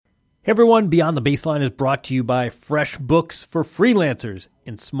Hey everyone, Beyond the Baseline is brought to you by FreshBooks for freelancers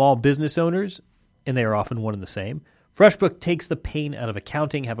and small business owners, and they are often one and the same. FreshBooks takes the pain out of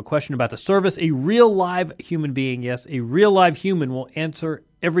accounting. Have a question about the service? A real live human being, yes, a real live human will answer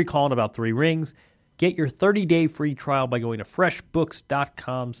every call in about 3 rings. Get your 30-day free trial by going to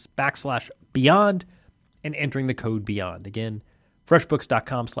freshbooks.com/beyond and entering the code BEYOND. Again,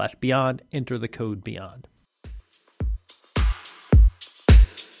 freshbooks.com/beyond, enter the code BEYOND.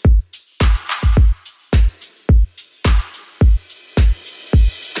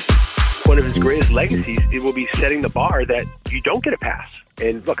 One of his greatest legacies, it will be setting the bar that you don't get a pass.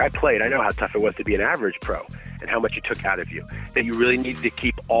 And look, I played. I know how tough it was to be an average pro and how much it took out of you, that you really needed to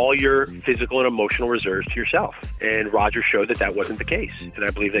keep all your physical and emotional reserves to yourself. And Roger showed that that wasn't the case. And I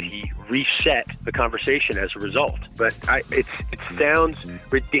believe that he reset the conversation as a result. But it sounds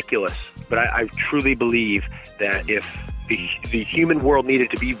ridiculous, but I truly believe that if the human world needed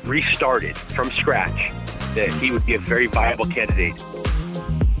to be restarted from scratch, that he would be a very viable candidate.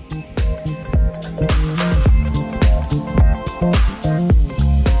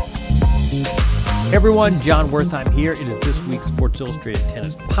 Hey everyone, John Wertheim here. It is this week's Sports Illustrated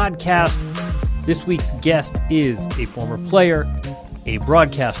Tennis Podcast. This week's guest is a former player, a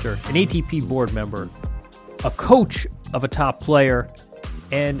broadcaster, an ATP board member, a coach of a top player,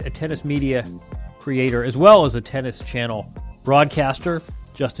 and a tennis media creator, as well as a tennis channel broadcaster.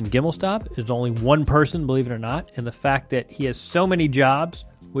 Justin Gimelstob is only one person, believe it or not, and the fact that he has so many jobs,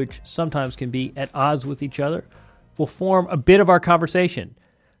 which sometimes can be at odds with each other, will form a bit of our conversation.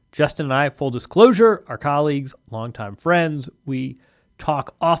 Justin and I, full disclosure, are colleagues, longtime friends. We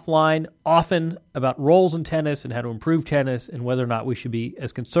talk offline often about roles in tennis and how to improve tennis and whether or not we should be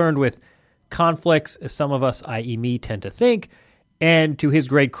as concerned with conflicts as some of us, i.e. me, tend to think. And to his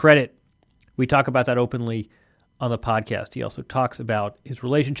great credit, we talk about that openly on the podcast. He also talks about his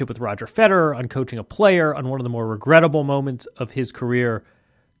relationship with Roger Federer, on coaching a player, on one of the more regrettable moments of his career.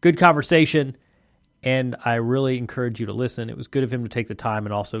 Good conversation. And I really encourage you to listen. It was good of him to take the time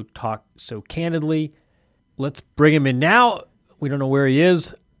and also talk so candidly. Let's bring him in now. We don't know where he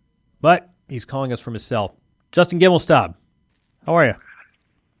is, but he's calling us from his cell. Justin Gimelstob, how are you?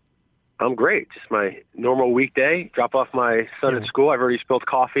 I'm great. Just my normal weekday. Drop off my son at school. I've already spilled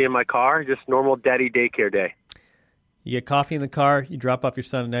coffee in my car. Just normal daddy daycare day. You get coffee in the car, you drop off your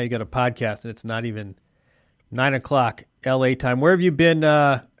son, and now you got a podcast, and it's not even 9 o'clock L.A. time. Where have you been?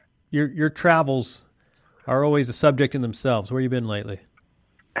 Your travels are always a subject in themselves. Where have you been lately?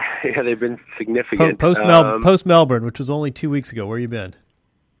 Yeah, they've been significant. Post Melbourne, which was only 2 weeks ago. Where have you been?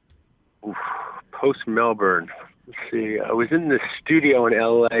 Post Melbourne. Let's see. I was in the studio in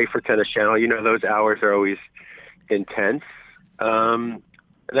L.A. for Tennis Channel. You know, those hours are always intense. And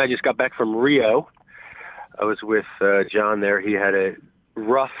I just got back from Rio. I was with John there. He had a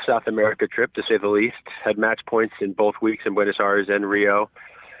rough South America trip, to say the least. Had match points in both weeks in Buenos Aires and Rio.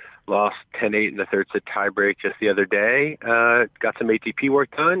 Lost 10-8 in the third set tiebreak just the other day. Got some ATP work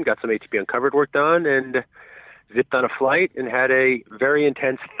done, got some ATP Uncovered work done, and zipped on a flight and had a very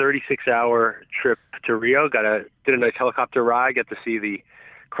intense 36-hour trip to Rio. Did a nice helicopter ride, got to see the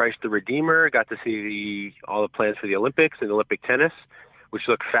Christ the Redeemer, got to see all the plans for the Olympics and Olympic tennis, which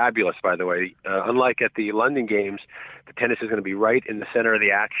look fabulous, by the way. Unlike at the London Games, the tennis is going to be right in the center of the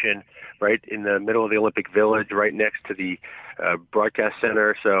action, right in the middle of the Olympic Village, right next to the broadcast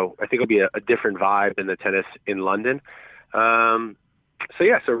center. So I think it'll be a different vibe than the tennis in London. So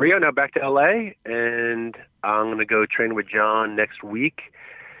Rio, now back to LA, and I'm going to go train with John next week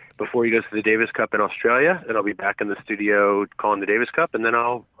before he goes to the Davis Cup in Australia. Then I'll be back in the studio calling the Davis Cup, and then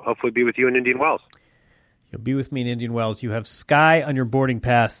I'll hopefully be with you in Indian Wells. You'll be with me in Indian Wells. You have Sky on your boarding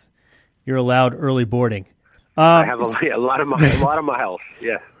pass. You're allowed early boarding. I have a lot of miles.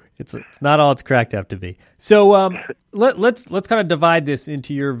 Yeah. It's not all it's cracked up to be. So let's kind of divide this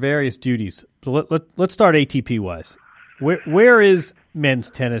into your various duties. So let's start ATP wise. Where is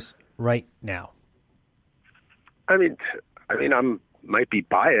men's tennis right now? I mean, might be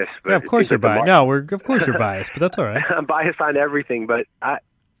biased, but yeah, of course you're biased. Of course you're biased, but that's all right. I'm biased on everything, but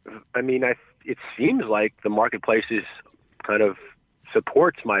it seems like the marketplace is kind of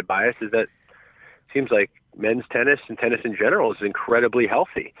supports my bias. Is that it seems like men's tennis and tennis in general is incredibly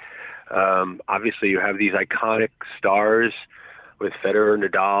healthy. Obviously, you have these iconic stars with Federer,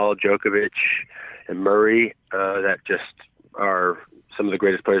 Nadal, Djokovic, and Murray that just are some of the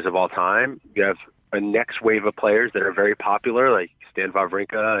greatest players of all time. You have a next wave of players that are very popular, like Stan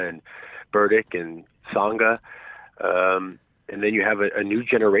Wawrinka and Berdych and Tsonga. And then you have a new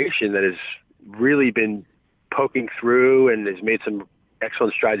generation that has really been poking through and has made some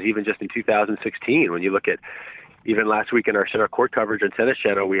excellent strides even just in 2016. When you look at even last week in our center court coverage on Tennis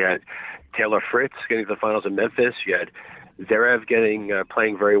Channel, we had Taylor Fritz getting to the finals in Memphis. You had Zverev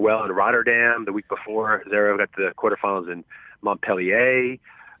playing very well in Rotterdam. The week before, Zverev got to the quarterfinals in Montpellier.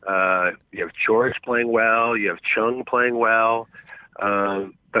 You have George playing well. You have Chung playing well.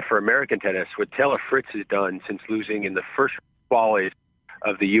 But for American tennis, what Taylor Fritz has done since losing in the first qualies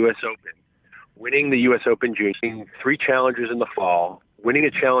of the U.S. Open, winning the U.S. Open junior, 3 challengers in the fall, winning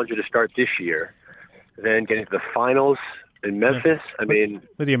a challenger to start this year, then getting to the finals in Memphis. I mean,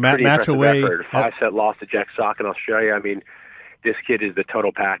 with your pretty match away, effort. 5-set loss to Jack Sock in Australia. I mean, this kid is the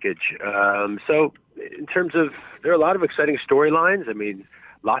total package. So in terms of, there are a lot of exciting storylines. I mean,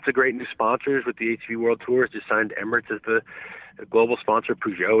 lots of great new sponsors with the ATP World Tour. Just signed Emirates as the global sponsor.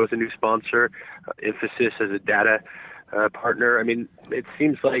 Peugeot as a new sponsor. Emphasis as a data partner. I mean, it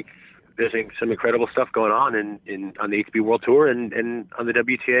seems like there's some incredible stuff going on on the ATP World Tour and on the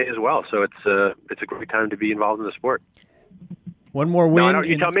WTA as well. So it's a great time to be involved in the sport. One more win. No,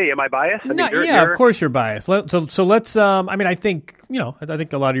 you tell me. Am I biased? I mean, of course you're biased. So let's. I mean, I think I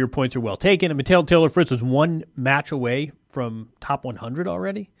think a lot of your points are well taken. I mean, Taylor Fritz was 1 match away from top 100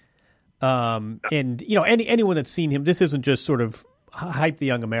 already. And anyone that's seen him, this isn't just sort of hype the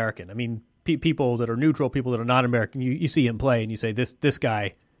young American. I mean, people that are neutral, people that are not American, you see him play and you say this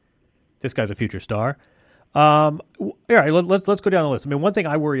guy's a future star. All right, let's go down the list. I mean, one thing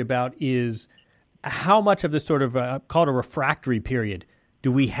I worry about is how much of this sort of call it a refractory period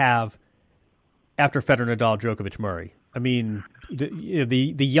do we have after Federer, Nadal, Djokovic, Murray? I mean,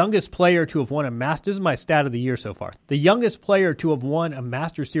 the youngest player to have won a Masters, this is my stat of the year so far, the youngest player to have won a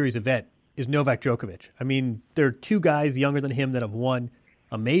Masters Series event is Novak Djokovic. I mean, there are 2 guys younger than him that have won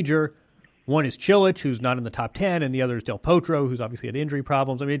a major. One is Cilic, who's not in the top 10, and the other is Del Potro, who's obviously had injury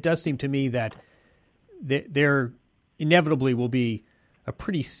problems. I mean, it does seem to me that there inevitably will be a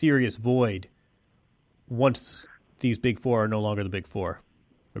pretty serious void once these big 4 are no longer the big 4.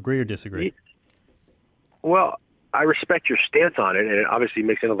 Agree or disagree? Well, I respect your stance on it, and it obviously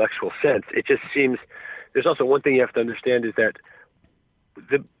makes intellectual sense. It just seems there's also one thing you have to understand is that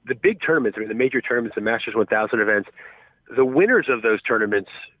the big tournaments, I mean, the major tournaments, the Masters 1000 events, the winners of those tournaments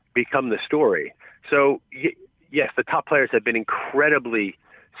become the story. So, yes, the top players have been incredibly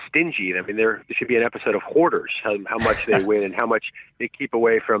stingy. I mean, there should be an episode of Hoarders, how much they win and how much they keep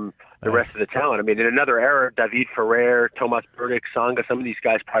away from the rest of the talent. I mean, in another era, David Ferrer, Tomas Berdych, Tsonga, some of these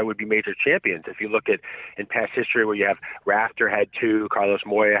guys probably would be major champions. If you look at in past history where you have Rafter had 2, Carlos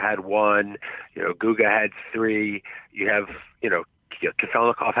Moya had 1, Guga had 3, you have,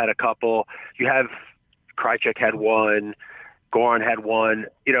 Kafelnikov had a couple, you have Krajicek had 1, Goran had 1.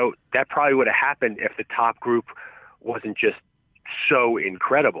 That probably would have happened if the top group wasn't just so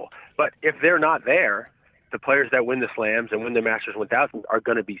incredible. But if they're not there, the players that win the slams and win the Masters 1000 are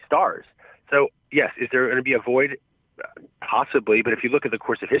going to be stars. So, yes, is there going to be a void? Possibly, but if you look at the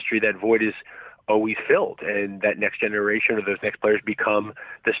course of history, that void is always filled, and that next generation or those next players become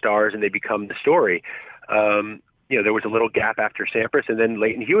the stars and they become the story. There was a little gap after Sampras, and then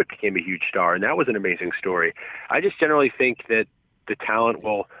Leighton Hewitt became a huge star, and that was an amazing story. I just generally think that the talent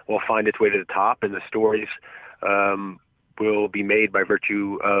will find its way to the top, and the stories will be made by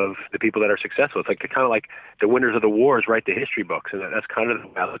virtue of the people that are successful. It's kind of like the winners of the wars write the history books, and that's kind of the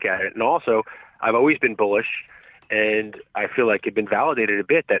way I look at it. And also, I've always been bullish, and I feel like it's been validated a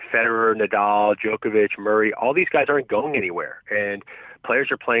bit that Federer, Nadal, Djokovic, Murray, all these guys aren't going anywhere. And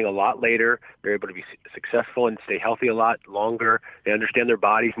players are playing a lot later. They're able to be successful and stay healthy a lot longer. They understand their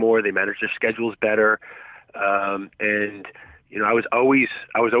bodies more. They manage their schedules better. I was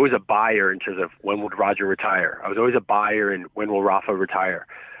always a buyer in terms of when would Roger retire. I was always a buyer in when will Rafa retire.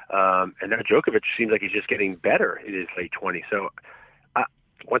 And now Djokovic seems like he's just getting better in his late 20s. So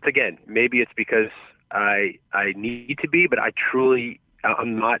once again, maybe it's because I need to be, but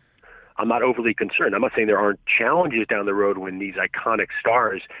I'm not overly concerned. I'm not saying there aren't challenges down the road when these iconic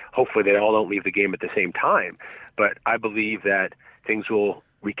stars, hopefully they all don't leave the game at the same time. But I believe that things will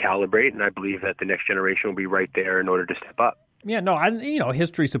recalibrate, and I believe that the next generation will be right there in order to step up. Yeah, no,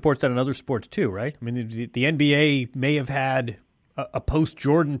 history supports that in other sports too, right? I mean, the NBA may have had a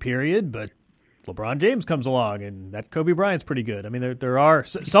post-Jordan period, but LeBron James comes along, and that Kobe Bryant's pretty good. I mean, there are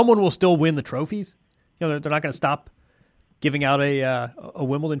someone will still win the trophies. They're not going to stop giving out a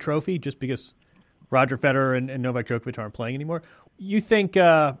Wimbledon trophy just because Roger Federer and Novak Djokovic aren't playing anymore. You think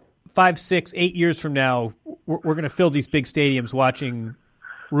 5, 6, 8 years from now we're going to fill these big stadiums watching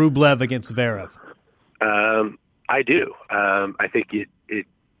Rublev against Zverev? I do. I think it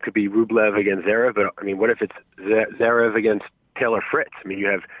could be Rublev against Zverev, but I mean, what if it's Zverev against Taylor Fritz. I mean, you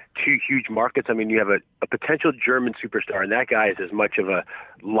have two huge markets. I mean, you have a potential German superstar, and that guy is as much of a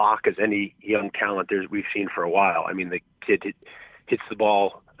lock as any young talent we've seen for a while. I mean, the kid hits the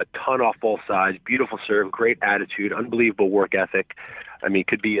ball a ton off both sides, beautiful serve, great attitude, unbelievable work ethic. I mean,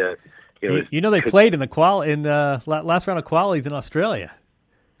 could be a they played in the last round of qualies in Australia.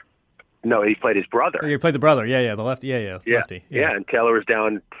 No, he played his brother. Oh, you played the brother, the lefty, lefty. Yeah, and Taylor was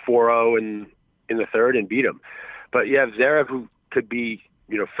down 4-0 in the third and beat him. But you have Zverev, who could be,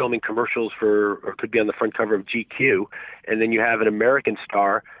 filming commercials or could be on the front cover of GQ, and then you have an American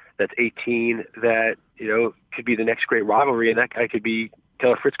star that's 18 that, could be the next great rivalry, and that guy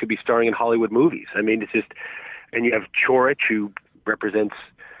Taylor Fritz could be starring in Hollywood movies. I mean, it's just, and you have Chorich, who represents,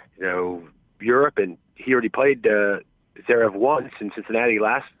 Europe, and he already played Zverev once in Cincinnati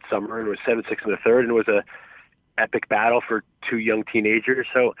last summer and was 7-6 in the third, and it was a epic battle for two young teenagers.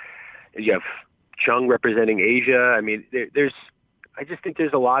 So you have Chung representing Asia. I mean, I just think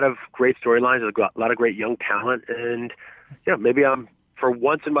there's a lot of great storylines, a lot of great young talent, and maybe for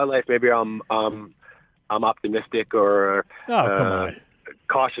once in my life, maybe I'm optimistic or come on.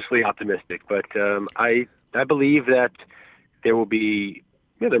 Cautiously optimistic. But I believe that there will be,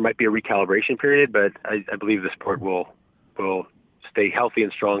 there might be a recalibration period, but I believe the sport will stay healthy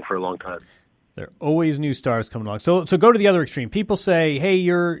and strong for a long time. There are always new stars coming along. So go to the other extreme. People say, "Hey,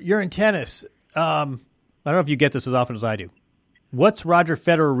 you're in tennis." I don't know if you get this as often as I do. What's Roger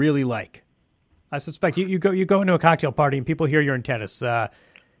Federer really like? I suspect you go into a cocktail party and people hear you're in tennis. What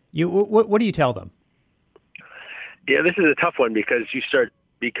do you tell them? Yeah, this is a tough one because you start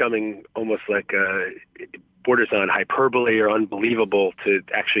becoming almost like borders on hyperbole or unbelievable to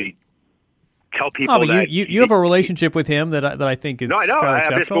actually tell people that you have a relationship with him that I think is no, I know.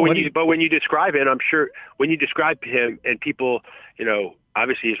 exceptional. But when you describe him, I'm sure when you describe him and people,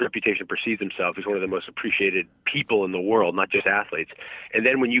 obviously his reputation precedes himself. He's one of the most appreciated people in the world, not just athletes. And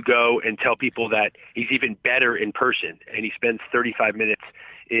then when you go and tell people that he's even better in person, and he spends 35 minutes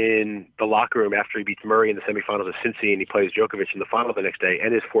in the locker room after he beats Murray in the semifinals of Cincy, and he plays Djokovic in the final the next day,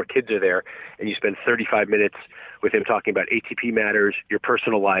 and his 4 kids are there, and you spend 35 minutes with him talking about ATP matters, your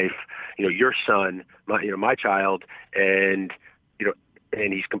personal life, your son, my child, and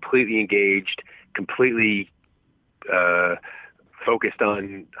and he's completely engaged, completely focused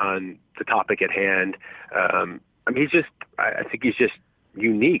on the topic at hand. I mean, I think he's just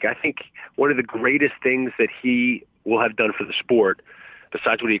unique. I think one of the greatest things that he will have done for the sport,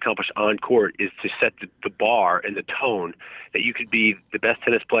 besides what he accomplished on court, is to set the bar and the tone that you could be the best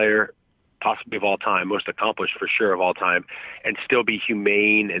tennis player possibly of all time, most accomplished for sure of all time, and still be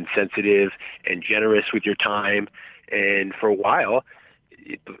humane and sensitive and generous with your time. And for a while,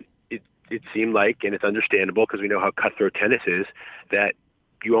 it seemed like, and it's understandable because we know how cutthroat tennis is, that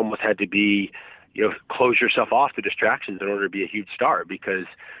you almost had to be, close yourself off to distractions in order to be a huge star because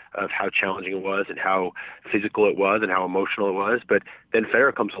of how challenging it was and how physical it was and how emotional it was. But then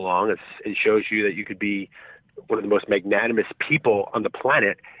Federer comes along and shows you that you could be one of the most magnanimous people on the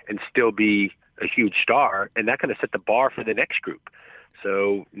planet and still be a huge star. And that kind of set the bar for the next group.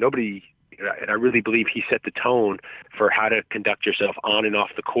 So and I really believe he set the tone for how to conduct yourself on and off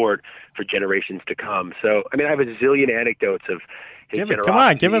the court for generations to come. So, I mean, I have a zillion anecdotes of his generosity. Come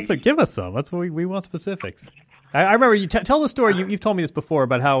on, give us some. That's what we want specifics. I remember you tell the story. You've told me this before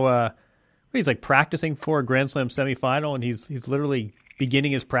about how he's like practicing for a Grand Slam semifinal, and he's literally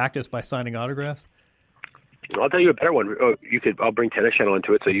beginning his practice by signing autographs. I'll tell you a better one. I'll bring Tennis Channel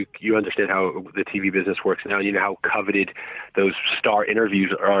into it so you understand how the TV business works now. You know how coveted those star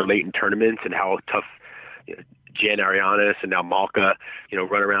interviews are late in tournaments and how tough Jan Arianis and now Malka,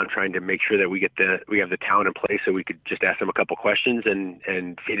 run around trying to make sure that we have the talent in place so we could just ask them a couple questions and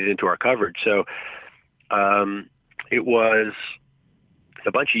feed it into our coverage. So it was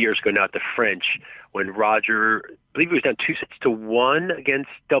a bunch of years ago now at the French when Roger, I believe he was down 2-1 against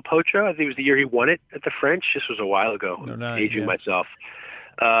Del Potro. I think it was the year he won it at the French. This was a while ago. Aging myself.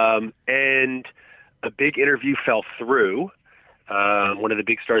 And a big interview fell through. One of the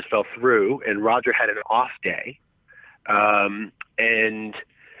big stars fell through, and Roger had an off day.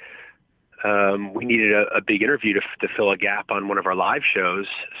 We needed a big interview to fill a gap on one of our live shows.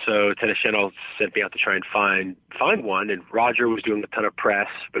 So Tennis Channel sent me out to try and find one. And Roger was doing a ton of press,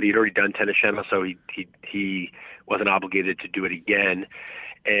 but he'd already done Tennis Channel, so he wasn't obligated to do it again.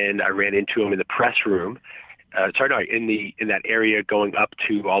 And I ran into him in the press room. In that area going up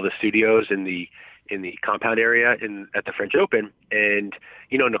to all the studios in the compound area at the French Open. And,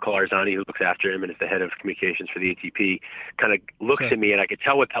 Nicole Arzani, who looks after him and is the head of communications for the ATP, kind of looks at me, and I could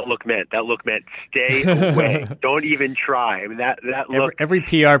tell what that look meant. That look meant stay away. Don't even try. I mean, that look. Every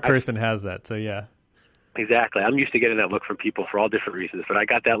PR person has that, so yeah. Exactly. I'm used to getting that look from people for all different reasons, but I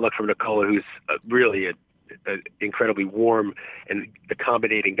got that look from Nicola, who's really an incredibly warm and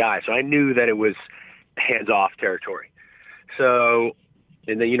accommodating guy. So I knew that it was hands-off territory. So,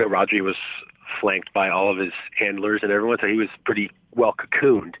 and then, Rodri was flanked by all of his handlers and everyone, so he was pretty well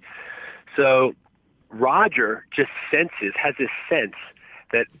cocooned. So Roger just has this sense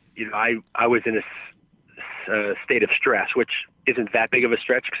that, I was in a state of stress, which isn't that big of a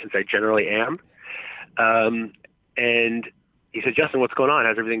stretch since I generally am. And he said, Justin, what's going on?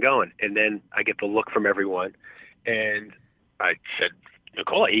 How's everything going? And then I get the look from everyone. And I said,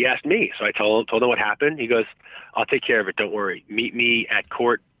 Nicola, he asked me. So I told him what happened. He goes, I'll take care of it. Don't worry. Meet me at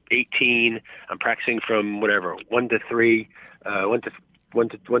court 18. I'm practicing from 1 to 3, 1 to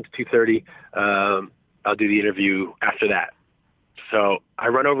 2:30. I'll do the interview after that. So I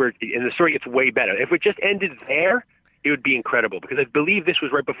run over, and the story gets way better. If it just ended there, it would be incredible, because I believe this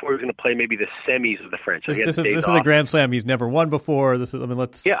was right before he was going to play maybe the semis of the French. So this is a Grand Slam he's never won before. Let's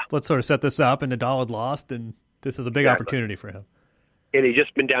sort of set this up. And Nadal had lost, and this is a big opportunity for him. And he'd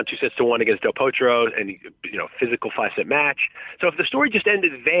just been down 2-1 against Del Potro, and physical 5-set match. So if the story just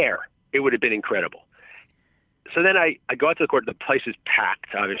ended there, it would have been incredible. So then I go out to the court. The place is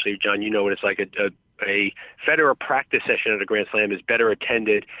packed. Obviously, John, you know what it's like. A Federer practice session at a Grand Slam is better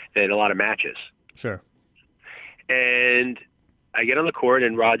attended than a lot of matches. Sure. And I get on the court,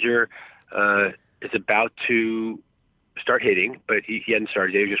 and Roger is about to start hitting, but he hadn't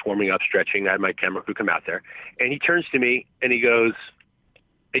started yet. He was just warming up, stretching. I had my camera crew come out there. And he turns to me, and he goes,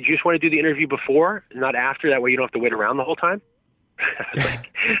 hey, do you just want to do the interview before, not after? That way you don't have to wait around the whole time?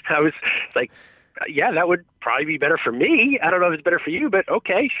 I was like, yeah, that would probably be better for me. I don't know if it's better for you, but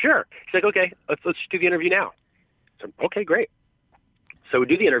okay, sure. He's like, okay, let's do the interview now. So, okay, great. So we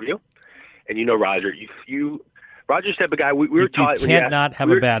do the interview, and Roger, Roger's the type of guy we were taught. You can't not have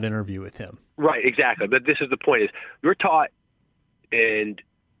a bad interview with him. Right, exactly. But this is the point: is we were taught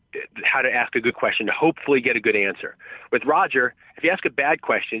how to ask a good question to hopefully get a good answer. With Roger, if you ask a bad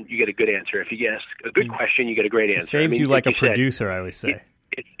question, you get a good answer. If you ask a good question, you get a great answer. It saves you like a producer, I always say.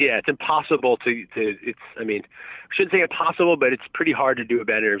 It's impossible to. I shouldn't say impossible, but it's pretty hard to do a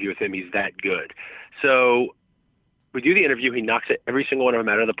bad interview with him. He's that good. So we do the interview. He knocks every single one of them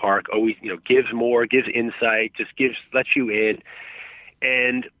out of the park. Always, gives more, gives insight, lets you in.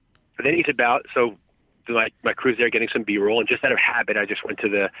 And then he's about, so my crew's there getting some B-roll, and just out of habit, I just went to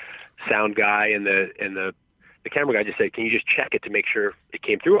the sound guy and the camera guy, just said, can you just check it to make sure it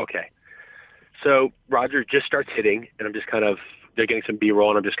came through okay? So Roger just starts hitting, and I'm just they're getting some B-roll,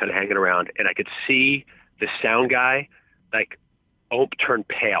 and I'm just kind of hanging around, and I could see the sound guy turn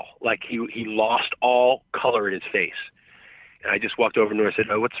pale, like he lost all color in his face. And I just walked over to him and I said,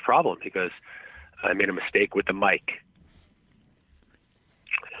 oh, what's the problem? He goes, I made a mistake with the mic.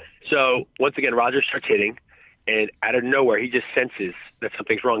 So once again, Roger starts hitting, and out of nowhere, he just senses that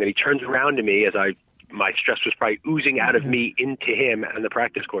something's wrong, and he turns around to me as my stress was probably oozing out of me into him on the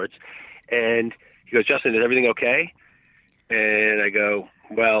practice courts, and he goes, Justin, is everything okay? And I go,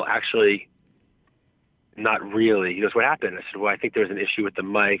 well, actually, not really. He goes, what happened? I said, well, I think there was an issue with the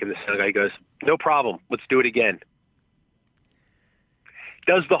mic. And the sound guy goes, no problem. Let's do it again.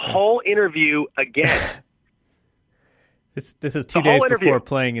 Does the whole interview again. This is 2 days before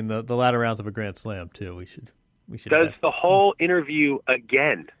playing in the latter rounds of a Grand Slam, too. We should. Does the whole interview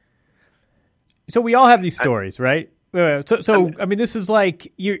again. So we all have these stories, right? So I mean, this is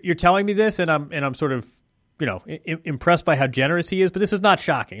like you're telling me this, and I'm sort of impressed by how generous he is. But this is not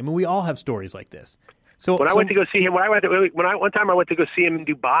shocking. I mean, we all have stories like this. So I went to go see him, one time I went to go see him in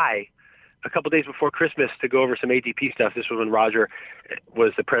Dubai a couple of days before Christmas to go over some ATP stuff. This was when Roger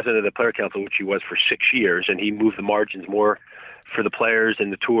was the president of the Player Council, which he was for 6 years, and he moved the margins more for the players in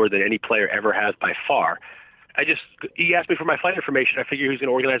the tour than any player ever has by far. He asked me for my flight information. I figured he was going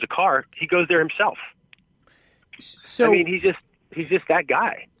to organize a car. He goes there himself. So I mean, he's just that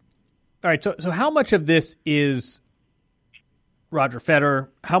guy. All right. So how much of this is Roger Federer?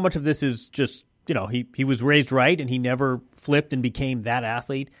 How much of this is just, he was raised right and he never flipped and became that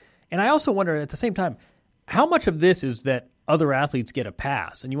athlete? And I also wonder at the same time, how much of this is that other athletes get a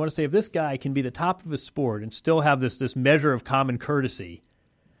pass? And you want to say, if this guy can be the top of his sport and still have this measure of common courtesy,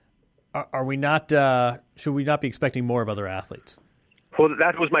 are we not? Should we not be expecting more of other athletes? Well,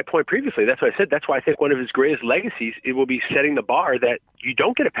 that was my point previously. That's what I said. That's why I think one of his greatest legacies, it will be setting the bar that you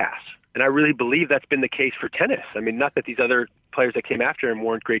don't get a pass. And I really believe that's been the case for tennis. I mean, not that these other players that came after him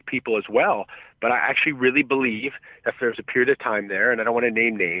weren't great people as well, but I actually really believe that there's a period of time there, and I don't want to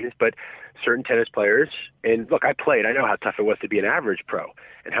name names, but certain tennis players, and look, I played. I know how tough it was to be an average pro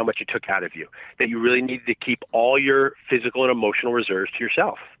and how much it took out of you, that you really needed to keep all your physical and emotional reserves to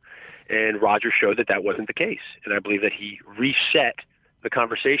yourself. And Roger showed that that wasn't the case. And I believe that he reset the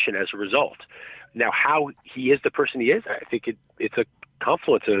conversation as a result. Now, how he is the person he is, I think it's a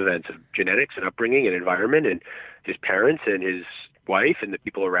confluence of events, of genetics and upbringing and environment and his parents and his wife and the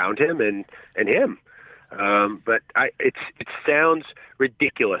people around him and him. But it sounds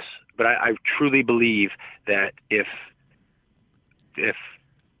ridiculous, but I truly believe that if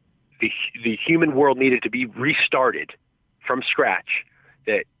the human world needed to be restarted from scratch,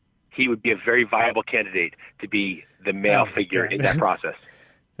 that he would be a very viable candidate to be the male figure in that process.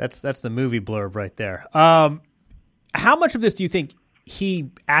 That's the movie blurb right there. How much of this do you think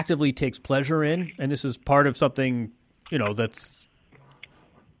he actively takes pleasure in, and this is part of something, that's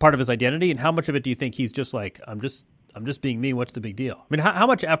part of his identity, and how much of it do you think he's just like, I'm just being me, what's the big deal? I mean, how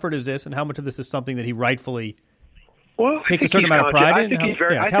much effort is this, and how much of this is something that he rightfully takes a certain amount of pride in?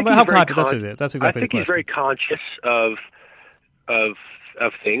 That's exactly the question. He's very conscious of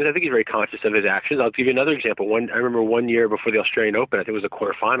things. I think he's very conscious of his actions. I'll give you another example. I remember one year before the Australian Open, I think it was the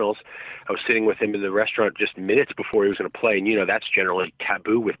quarterfinals, I was sitting with him in the restaurant just minutes before he was going to play, and that's generally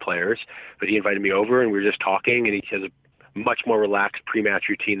taboo with players, but he invited me over and we were just talking, and he has a much more relaxed pre-match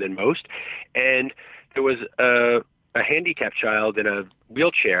routine than most. And there was a handicapped child in a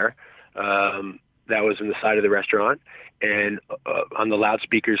wheelchair that was in the side of the restaurant, and on the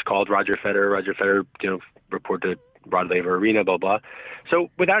loudspeakers called Roger Federer. Roger Federer, report to Rod Laver Arena, blah blah.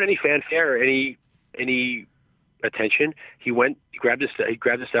 So without any fanfare or any attention, he grabbed his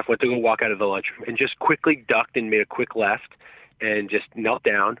stuff, went to go walk out of the lunchroom, and just quickly ducked and made a quick left, and just knelt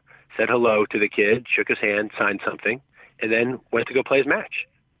down, said hello to the kid, shook his hand, signed something, and then went to go play his match,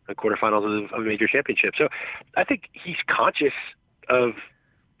 the quarterfinals of a major championship. So I think he's conscious of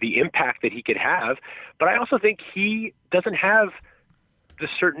the impact that he could have, but I also think he doesn't have the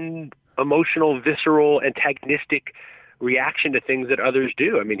certain emotional, visceral, antagonistic reaction to things that others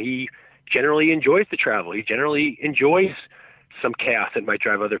do. I mean, he generally enjoys the travel. He generally enjoys some chaos that might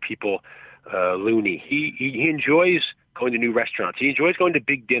drive other people loony. He enjoys going to new restaurants. He enjoys going to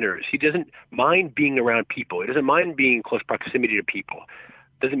big dinners. He doesn't mind being around people. He doesn't mind being in close proximity to people.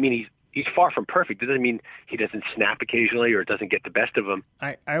 Doesn't mean he's far from perfect. It doesn't mean he doesn't snap occasionally or doesn't get the best of him.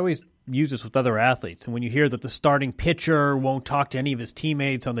 I always use this with other athletes. And when you hear that the starting pitcher won't talk to any of his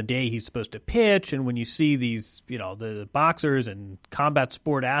teammates on the day he's supposed to pitch, and when you see these, the boxers and combat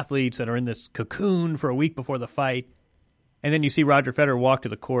sport athletes that are in this cocoon for a week before the fight, and then you see Roger Federer walk to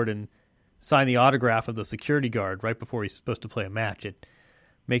the court and sign the autograph of the security guard right before he's supposed to play a match, it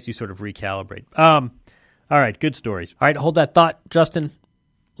makes you sort of recalibrate. All right, good stories. All right, hold that thought, Justin.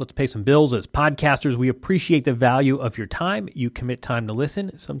 Let's pay some bills. As podcasters, we appreciate the value of your time. You commit time to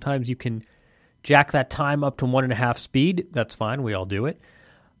listen. Sometimes you can jack that time up to 1.5 speed. That's fine. We all do it.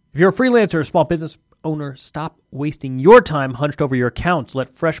 If you're a freelancer or a small business owner, stop wasting your time hunched over your accounts.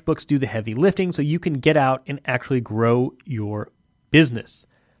 Let FreshBooks do the heavy lifting so you can get out and actually grow your business.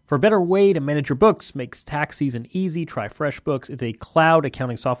 For a better way to manage your books, makes tax season easy, try FreshBooks. It's a cloud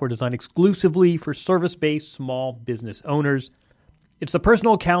accounting software designed exclusively for service-based small business owners. It's the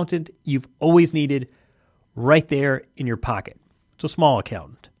personal accountant you've always needed right there in your pocket. It's a small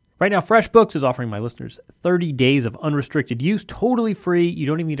accountant. Right now, FreshBooks is offering my listeners 30 days of unrestricted use, totally free. You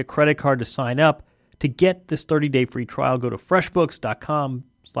don't even need a credit card to sign up. To get this 30-day free trial, go to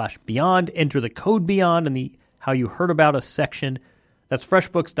freshbooks.com/beyond. Enter the code BEYOND in the How You Heard About Us section. That's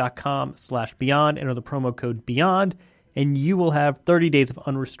freshbooks.com/beyond. Enter the promo code BEYOND, and you will have 30 days of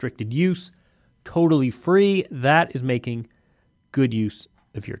unrestricted use, totally free. That is making good use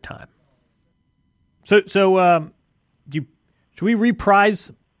of your time. So should we reprise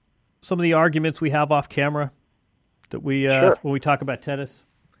some of the arguments we have off camera that we Sure. when we talk about tennis?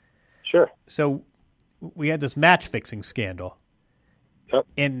 Sure. So we had this match fixing scandal. Yep.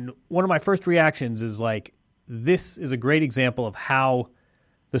 And one of my first reactions is like, this is a great example of how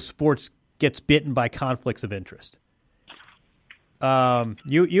the sports gets bitten by conflicts of interest.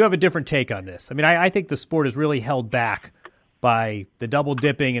 You have a different take on this. I mean, I think the sport is really held back by the double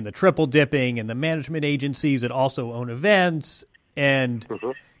dipping and the triple dipping and the management agencies that also own events. And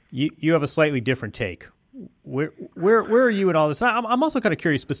you have a slightly different take. Where are you in all this? And I'm also kind of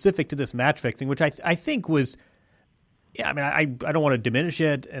curious, specific to this match fixing, which I think was, I mean, I don't want to diminish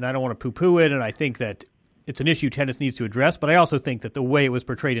it and I don't want to poo-poo it, and I think that it's an issue tennis needs to address, but I also think that the way it was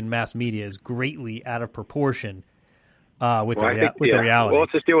portrayed in mass media is greatly out of proportion with the reality. Well,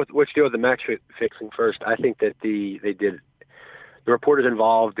 let's deal with the match fixing first. I think that the reporters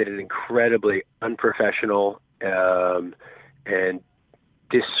involved did an incredibly unprofessional and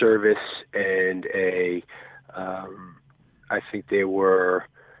disservice, and I think they were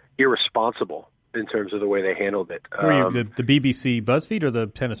irresponsible in terms of the way they handled it. Who are you, the BBC BuzzFeed or the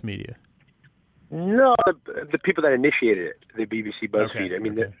tennis media? No, the people that initiated it, the BBC BuzzFeed. Okay, I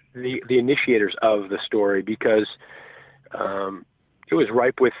mean, okay. the initiators of the story, because it was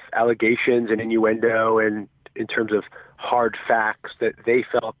ripe with allegations and innuendo, and in terms of hard facts that they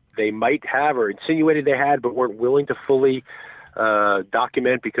felt they might have or insinuated they had, but weren't willing to fully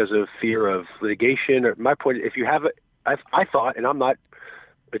document because of fear of litigation. Or my point, if you have it, I thought, and I'm not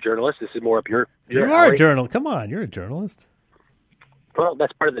a journalist. This is more up your You are alley. a journalist. Come on, you're a journalist. Well,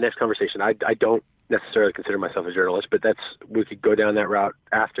 that's part of the next conversation. I don't necessarily consider myself a journalist, but we could go down that route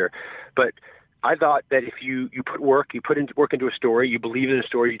after. But I thought that if you put work into a story, you believe in a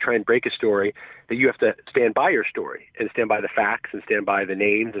story, you try and break a story, that you have to stand by your story and stand by the facts and stand by the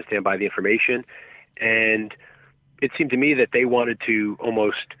names and stand by the information. And it seemed to me that they wanted to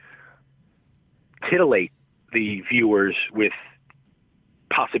almost titillate the viewers with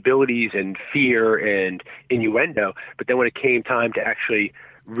possibilities and fear and innuendo, but then when it came time to actually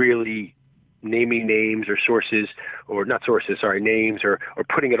really naming names or sources, or not sources, sorry, names, or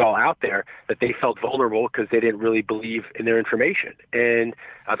putting it all out there, that they felt vulnerable because they didn't really believe in their information. And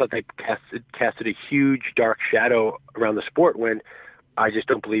I thought they casted a huge dark shadow around the sport, when I just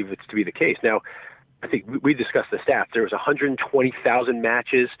don't believe it's to be the case. Now, I think we discussed the stats. There was 120,000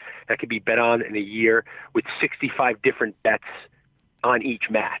 matches that could be bet on in a year, with 65 different bets on each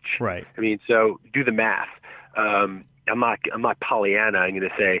match. Right. I mean, so do the math. I'm not Pollyanna. I'm going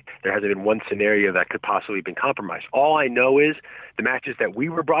to say there hasn't been one scenario that could possibly have been compromised. All I know is the matches that we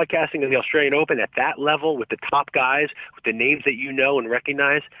were broadcasting in the Australian Open at that level, with the top guys, with the names that you know and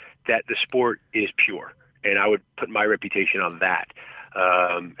recognize, that the sport is pure. And I would put my reputation on that.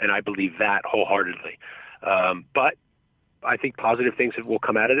 And I believe that wholeheartedly. But I think positive things will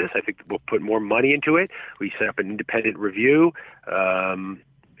come out of this. I think we'll put more money into it. We set up an independent review.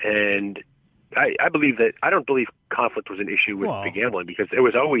 And I believe that, I don't believe conflict was an issue with the gambling, because it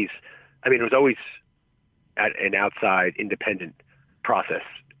was always at an outside independent process.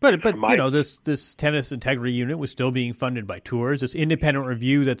 But you know, this tennis integrity unit was still being funded by tours. This independent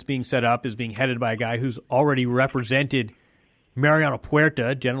review that's being set up is being headed by a guy who's already represented Mariano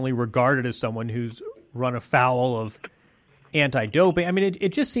Puerta, generally regarded as someone who's run afoul of anti-doping. I mean, it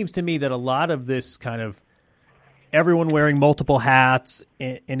just seems to me that a lot of this kind of everyone wearing multiple hats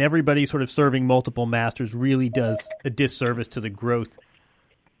and everybody sort of serving multiple masters really does a disservice to the growth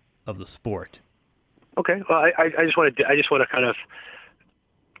of the sport. Okay, well, I just want to kind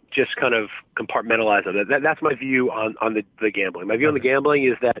of compartmentalize it. That's my view on the gambling. My view on the gambling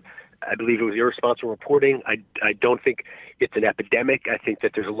is that I believe it was irresponsible reporting. I don't think it's an epidemic. I think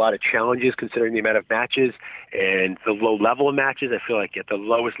that there's a lot of challenges considering the amount of matches and the low level of matches. I feel like at the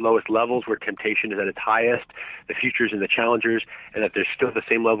lowest levels where temptation is at its highest, the futures and the challengers, and that there's still the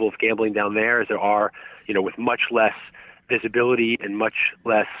same level of gambling down there as there are, with much less visibility and much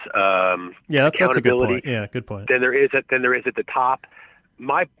less accountability. That's a good point. Yeah, good point. Than there is at the top.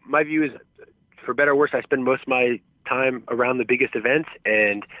 My view is, for better or worse, I spend most of my time around the biggest events,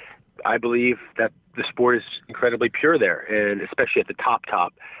 and I believe that the sport is incredibly pure there, and especially at the top.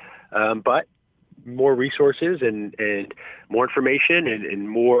 But more resources and more information and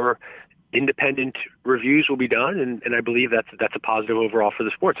more independent reviews will be done, and I believe that's a positive overall for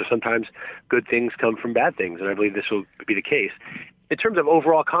the sport. So sometimes good things come from bad things, and I believe this will be the case. In terms of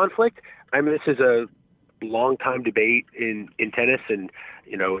overall conflict, I mean, this is a long time debate in tennis, and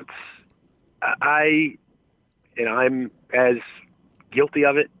I'm as guilty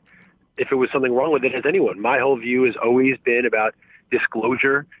of it if it was something wrong with it as anyone. My whole view has always been about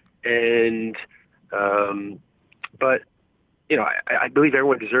disclosure, and but I believe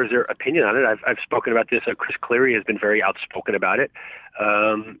everyone deserves their opinion on it. I've spoken about this. Chris Cleary has been very outspoken about it,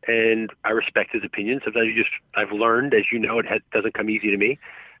 and I respect his opinion. Sometimes I've learned, as you know, it doesn't come easy to me,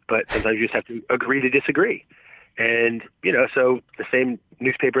 but sometimes you just have to agree to disagree. And so the same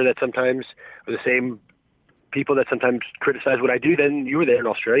newspaper that sometimes, or the same people that sometimes criticize what I do, then you were there in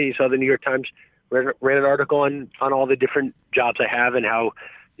Australia. You saw the New York Times ran an article on all the different jobs I have and how,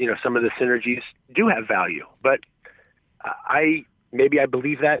 some of the synergies do have value. But I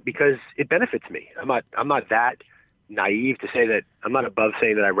believe that because it benefits me. I'm not that naive to say that. I'm not above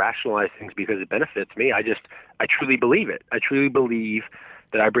saying that I rationalize things because it benefits me. I truly believe it. I truly believe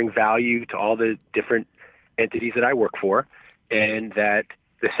that I bring value to all the different entities that I work for, and that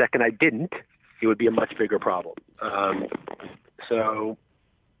the second I didn't, it would be a much bigger problem. I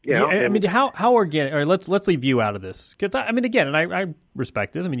mean, how organic? Or let's leave you out of this, because I mean, again, and I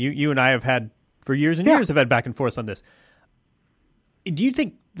respect this. I mean, you and I have had for years and years have had back and forth on this. Do you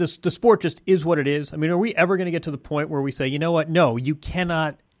think the sport just is what it is? I mean, are we ever going to get to the point where we say, you know what? No, you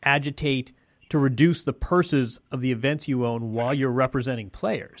cannot agitate to reduce the purses of the events you own while you're representing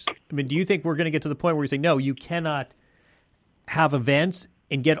players? I mean, do you think we're going to get to the point where you say, no, you cannot have events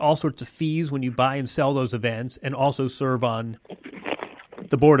and get all sorts of fees when you buy and sell those events and also serve on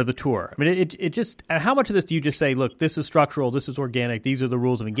the board of the tour? I mean, it just, how much of this do you just say, look, this is structural, this is organic, these are the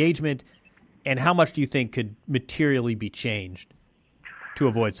rules of engagement, and how much do you think could materially be changed to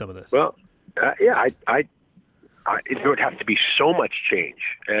avoid some of this? Well, it would have to be so much change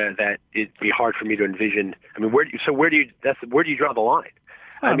that it'd be hard for me to envision. I mean, where do you draw the line?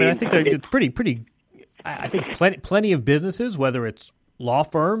 I mean, I think it's pretty. I think plenty of businesses, whether it's law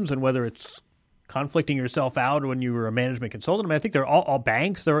firms and whether it's conflicting yourself out when you were a management consultant. I mean, I think they're all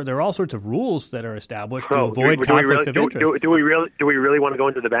banks. There are all sorts of rules that are established to avoid conflicts of interest. Do we really want to go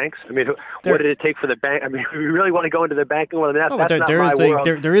into the banks? I mean, what did it take for the bank? I mean, do we really want to go into the banking world? I mean, that's not my world.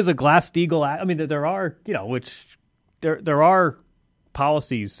 There is a Glass-Steagall. I mean, there are, there are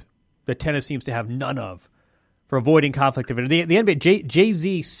policies that tennis seems to have none of for avoiding conflict of interest. The NBA,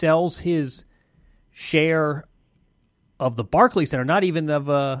 Jay-Z sells his share of the Barclays Center, not even of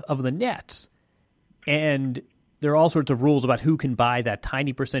the Nets. And there are all sorts of rules about who can buy that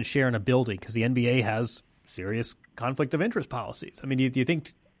tiny percent share in a building because the NBA has serious conflict of interest policies. I mean, do you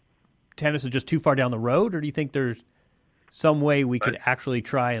think tennis is just too far down the road, or do you think there's some way we could actually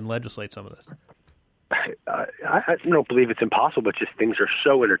try and legislate some of this? I don't believe it's impossible, but just things are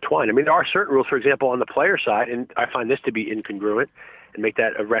so intertwined. I mean, there are certain rules, for example, on the player side, and I find this to be incongruent, and make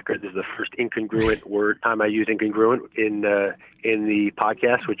that a record. This is the first incongruent time I use incongruent in the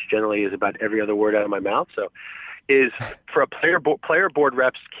podcast, which generally is about every other word out of my mouth. So, is for a player board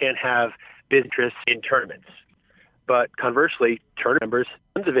reps can't have interest in tournaments, but conversely, tournament members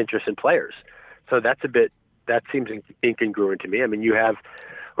tons of interest in players. So that seems incongruent to me. I mean, you have.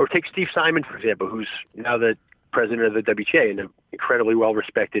 Or take Steve Simon, for example, who's now the president of the WTA and incredibly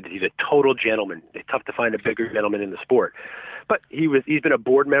well-respected. He's a total gentleman. It's tough to find a bigger gentleman in the sport. But he's been a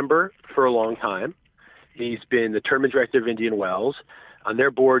board member for a long time. He's been the tournament director of Indian Wells. On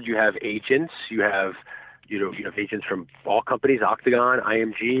their board, you have agents. You have agents from all companies, Octagon,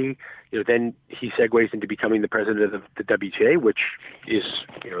 IMG. Then he segues into becoming the president of the WTA, which is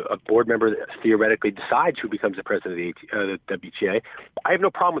a board member that theoretically decides who becomes the president of the WTA. I have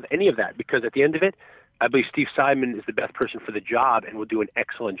no problem with any of that because at the end of it, I believe Steve Simon is the best person for the job and will do an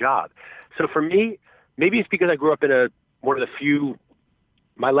excellent job. So for me, maybe it's because I grew up in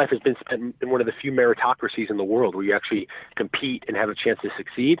my life has been spent in one of the few meritocracies in the world where you actually compete and have a chance to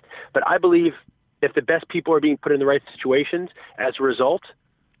succeed. But I believe if the best people are being put in the right situations as a result,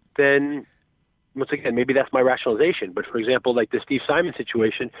 then once again, maybe that's my rationalization. But for example, like the Steve Simon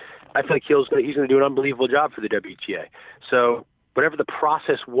situation, I feel like he's going to do an unbelievable job for the WTA. So whatever the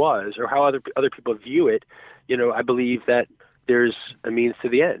process was or how other people view it, I believe that there's a means to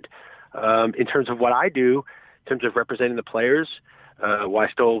the end. In terms of what I do, in terms of representing the players,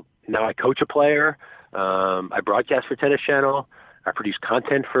 now I coach a player. I broadcast for Tennis Channel. I produce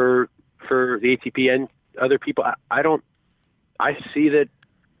content for the ATP and other people. I see that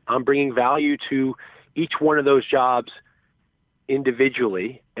I'm bringing value to each one of those jobs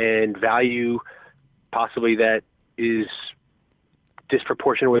individually and value possibly that is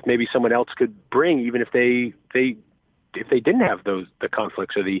disproportionate with maybe someone else could bring, even if they didn't have the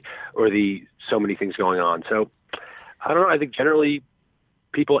conflicts or the so many things going on. So I don't know. I think generally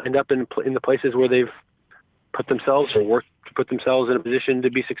people end up in the places where they've put themselves or worked to put themselves in a position to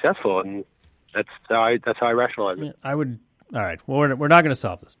be successful, and that's how I rationalize it. I would. All right. Well, we're not going to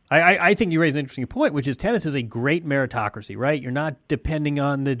solve this. I think you raise an interesting point, which is tennis is a great meritocracy, right? You're not depending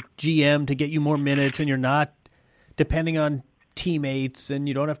on the GM to get you more minutes, and you're not depending on teammates, and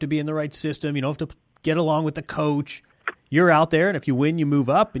you don't have to be in the right system. You don't have to get along with the coach. You're out there, and if you win, you move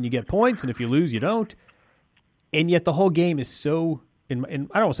up, and you get points, and if you lose, you don't. And yet the whole game is so, I don't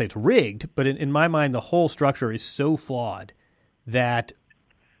want to say it's rigged, but in my mind, the whole structure is so flawed that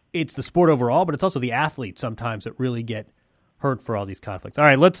it's the sport overall, but it's also the athletes sometimes that really get hurt for all these conflicts. All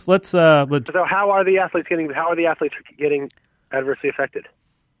right, let's. So how are the athletes getting adversely affected?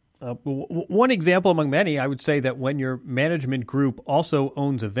 One example among many, I would say that when your management group also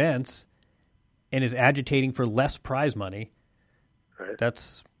owns events and is agitating for less prize money, right,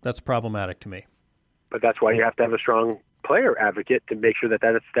 that's problematic to me. But that's why you have to have a strong player advocate to make sure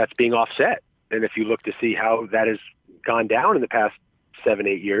that's being offset. And if you look to see how that has gone down in the past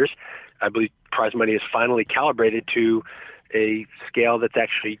 7-8 years, I believe prize money is finally calibrated to a scale that's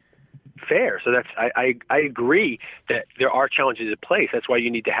actually fair. So I agree that there are challenges in place. That's why you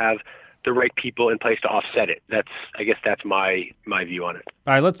need to have the right people in place to offset it. I guess that's my view on it.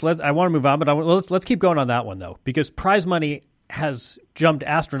 All right, I want to move on, but let's keep going on that one though, because prize money has jumped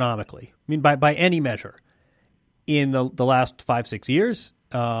astronomically. I mean, by any measure, in the last 5-6 years.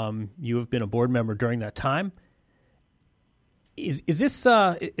 You have been a board member during that time. Is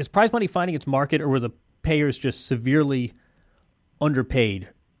prize money finding its market, or were the payers just severely underpaid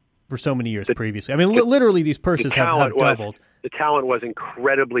for so many years previously? I mean, literally, these purses have doubled. The talent was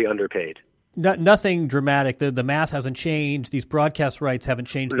incredibly underpaid. Nothing dramatic. The math hasn't changed. These broadcast rights haven't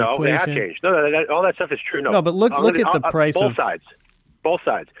changed the equation. No, they have changed. No, all that stuff is true. No, but look at the price both of... sides. Both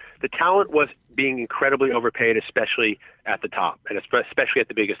sides. The talent was being incredibly overpaid, especially at the top, and especially at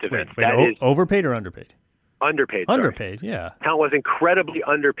the biggest events. Overpaid or underpaid? Underpaid. Underpaid, sorry. Yeah. Talent was incredibly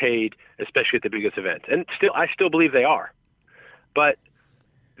underpaid, especially at the biggest events, and I still believe they are. But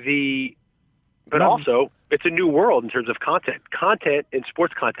also, it's a new world in terms of content. Content and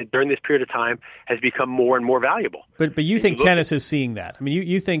sports content during this period of time has become more and more valuable. But you think tennis is seeing that? I mean,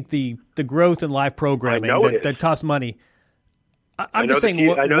 you think the growth in live programming that costs money. I'm just saying.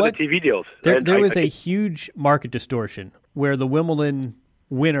 I know the TV deals. There was a huge market distortion where the Wimbledon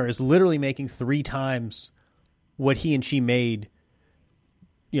winner is literally making 3 times what he and she made,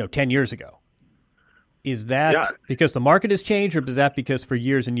 10 years ago. Is that because the market has changed, or is that because for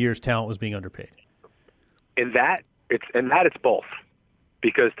years and years talent was being underpaid? In that it's both,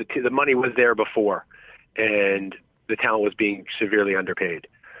 because the money was there before, and the talent was being severely underpaid,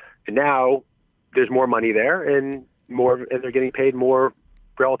 and now there's more money there and they're getting paid more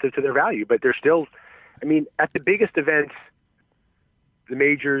relative to their value. But they're still, at the biggest events, the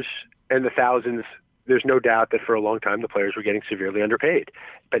majors and the thousands, there's no doubt that for a long time the players were getting severely underpaid.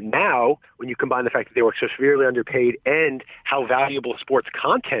 But now, when you combine the fact that they were so severely underpaid and how valuable sports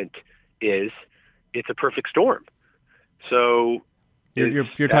content is, it's a perfect storm. So you're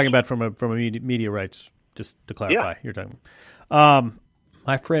talking about from a media rights, just to clarify. You're talking.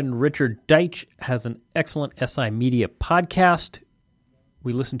 My friend Richard Deitch has an excellent SI Media podcast.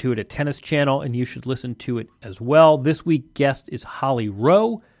 We listen to it at Tennis Channel, and you should listen to it as well. This week's guest is Holly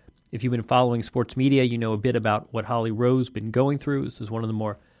Rowe. If you've been following sports media, you know a bit about what Holly Rowe's been going through. This is one of the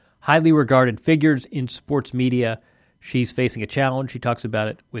more highly regarded figures in sports media. She's facing a challenge. She talks about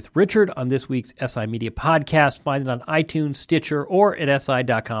it with Richard on this week's SI Media podcast. Find it on iTunes, Stitcher, or at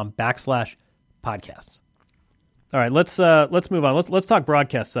si.com/podcasts. All right, let's move on. Let's talk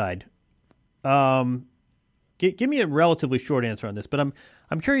broadcast side. Give me a relatively short answer on this, but I'm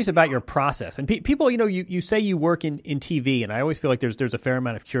curious about your process. And people, you say you work in TV, and I always feel like there's a fair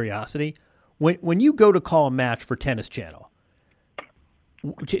amount of curiosity. When you go to call a match for Tennis Channel,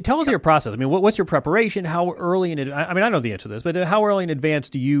 tell us your process. I mean, what's your preparation? How early I know the answer to this, but how early in advance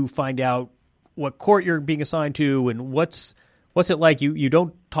do you find out what court you're being assigned to, and what's it like? You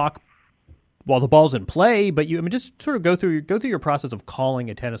don't talk while the ball's in play, but just sort of go through your process of calling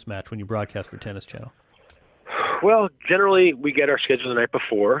a tennis match when you broadcast for Tennis Channel. Well, generally we get our schedule the night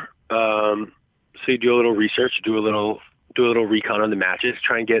before, so you do a little research, do a little recon on the matches,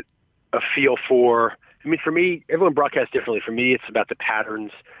 try and get a feel for. For me, everyone broadcasts differently. For me, it's about the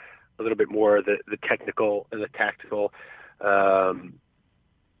patterns, a little bit more the technical and the tactical.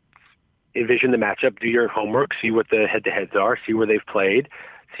 Envision the matchup, do your homework, see what the head-to-heads are, see where they've played,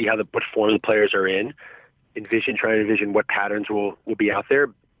 see what form the players are in. Try and envision what patterns will be out there,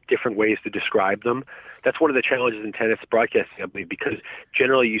 different ways to describe them. That's one of the challenges in tennis broadcasting, I believe, because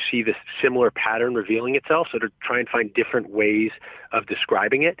generally you see this similar pattern revealing itself, so to try and find different ways of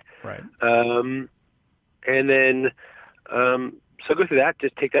describing it. Right. And then, so go through that,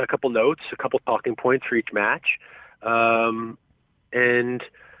 just take down a couple notes, a couple talking points for each match, and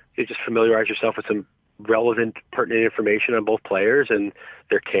you just familiarize yourself with some relevant, pertinent information on both players and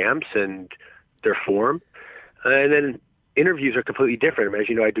their camps and their form. And then interviews are completely different. As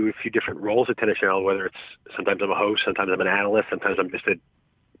you know, I do a few different roles at Tennis Channel, whether it's sometimes I'm a host, sometimes I'm an analyst, sometimes I'm just an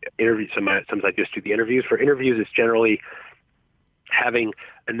interview. Sometimes I just do the interviews. For interviews, it's generally having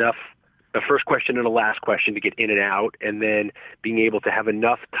enough a first question and a last question to get in and out, and then being able to have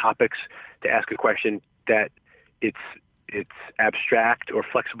enough topics to ask a question that it's abstract or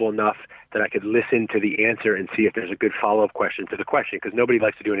flexible enough that I could listen to the answer and see if there's a good follow-up question to the question, because nobody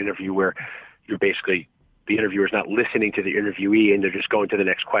likes to do an interview where you're basically the interviewer is not listening to the interviewee and they're just going to the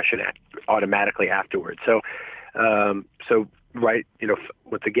next question automatically afterwards. So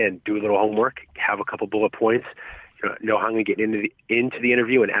once again, do a little homework, have a couple bullet points, know how I'm going to get into the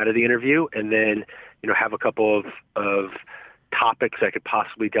interview and out of the interview, and then have a couple of topics I could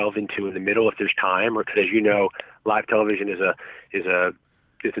possibly delve into in the middle if there's time, or because as you know, live television is an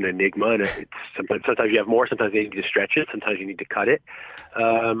enigma, and it's sometimes you have more, sometimes you need to stretch it, sometimes you need to cut it.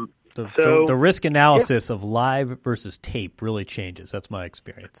 The risk analysis of live versus tape really changes. That's my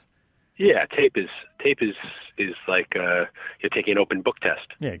experience. Yeah, tape is like you're taking an open book test.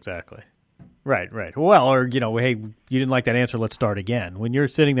 Yeah, exactly. Right. Well, or, hey, you didn't like that answer, let's start again. When you're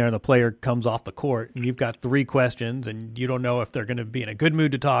sitting there and the player comes off the court and you've got 3 questions and you don't know if they're going to be in a good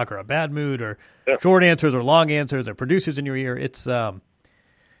mood to talk or a bad mood or short answers or long answers or producers in your ear, it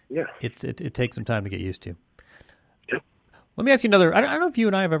takes some time to get used to. Yeah. Let me ask you another. I don't know if you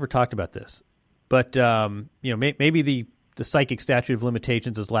and I have ever talked about this, but maybe the psychic statute of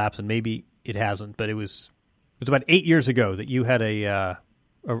limitations has lapsed and maybe it hasn't, but it was about 8 years ago that you had a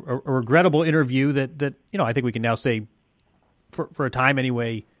regrettable interview that I think we can now say for a time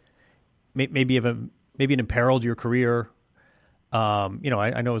anyway, maybe it imperiled your career. I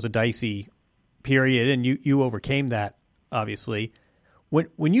know it was a dicey period and you overcame that, obviously.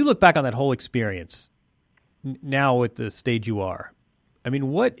 When you look back on that whole experience now at the stage you are, I mean,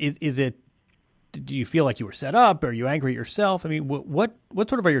 what is it? Do you feel like you were set up? Are you angry at yourself? I mean, what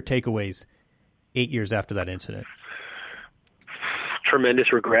sort of are your takeaways 8 years after that incident?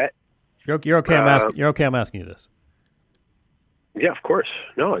 Tremendous regret. You're okay. You're okay. I'm asking you this. Yeah, of course.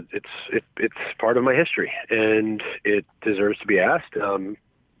 No, it's part of my history, and it deserves to be asked.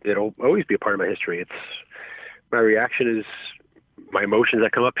 It'll always be a part of my history. It's my reaction is my emotions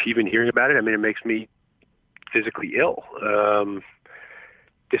that come up, even hearing about it. I mean, it makes me physically ill.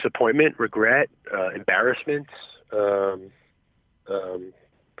 Disappointment, regret, embarrassment. Still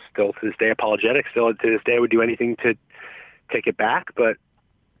to this day, apologetic. Still to this day, I would do anything to take it back. But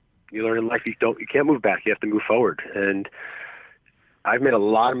you learn in life you can't move back. You have to move forward. And I've made a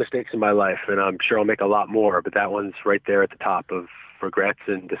lot of mistakes in my life, and I'm sure I'll make a lot more. But that one's right there at the top of regrets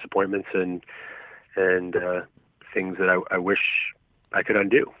and disappointments and things that I wish I could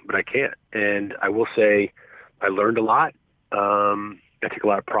undo, but I can't. And I will say I learned a lot. I take a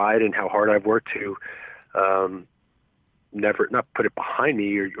lot of pride in how hard I've worked to never not put it behind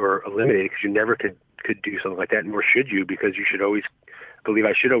me or eliminate it, because you never could do something like that, nor should you, because you should always believe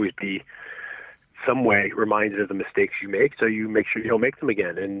I should always be some way reminded of the mistakes you make, so you make sure you don't make them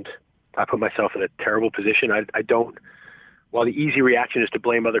again. And I put myself in a terrible position. I don't, while the easy reaction is to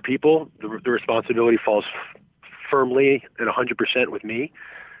blame other people, the responsibility falls firmly and 100% with me,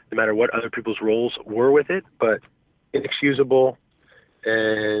 no matter what other people's roles were with it. But inexcusable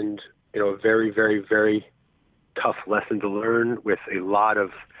and, a very, very, very tough lesson to learn with a lot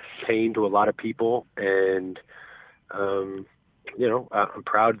of pain to a lot of people. And, I'm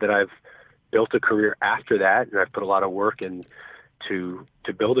proud that I've built a career after that, and I've put a lot of work in to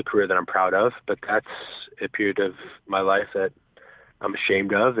build a career that I'm proud of. But that's a period of my life that I'm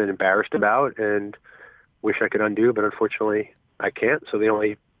ashamed of and embarrassed about and wish I could undo, but unfortunately I can't. So the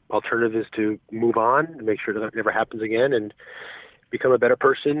only alternative is to move on and make sure that never happens again and become a better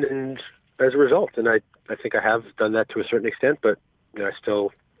person, and as a result. And I think I have done that to a certain extent, but I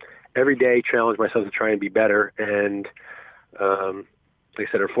still every day challenge myself to try and be better. And like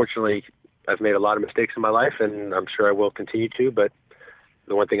I said, unfortunately, I've made a lot of mistakes in my life, and I'm sure I will continue to. But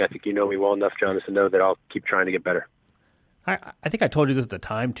the one thing I think you know me well enough, John, is to know that I'll keep trying to get better. I think I told you this at the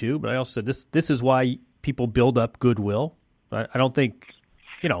time too, but I also said this is why people build up goodwill. I don't think,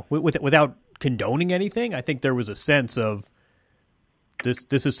 without condoning anything, I think there was a sense of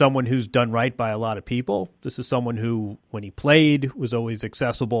this is someone who's done right by a lot of people. This is someone who, when he played, was always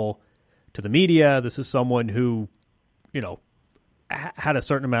accessible to the media. This is someone who, had a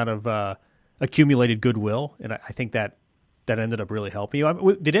certain amount of accumulated goodwill, and I think that ended up really helping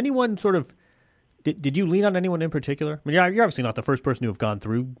you. Did anyone did you lean on anyone in particular? I mean, you're obviously not the first person who have gone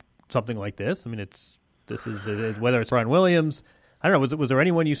through something like this. I mean, this is whether it's Ryan Williams. I don't know. Was there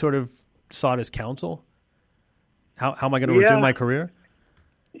anyone you sort of sought as counsel? How am I going to resume my career?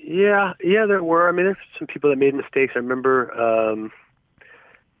 Yeah, there were. I mean, there's some people that made mistakes. I remember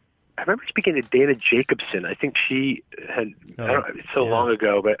speaking to Dana Jacobson. I think she had, it's so long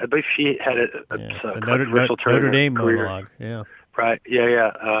ago, but I believe she had a controversial turn in her Dame career. Monologue. Yeah. Right.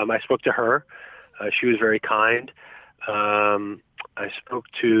 Yeah. I spoke to her. She was very kind. I spoke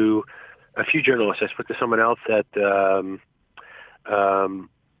to a few journalists. I spoke to someone else at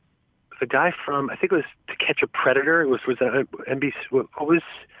the guy from, I think it was To Catch a Predator. It was that NBC. What was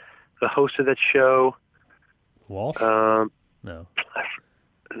the host of that show? Walsh? No.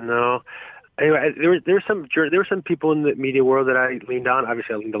 No. Anyway, there were some people in the media world that I leaned on.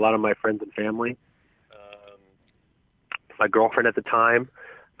 Obviously, I leaned a lot on my friends and family. My girlfriend at the time,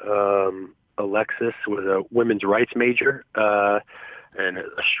 Alexis, was a women's rights major and a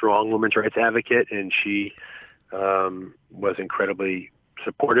strong women's rights advocate, and she was incredibly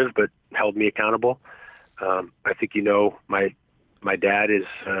supportive but held me accountable. I think my dad is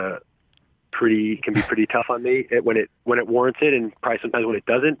can be pretty tough on me when it warrants it, and probably sometimes when it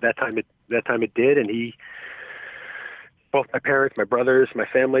doesn't. That time it did, and both my parents, my brothers, my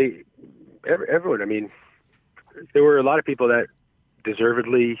family, everyone. I mean, there were a lot of people that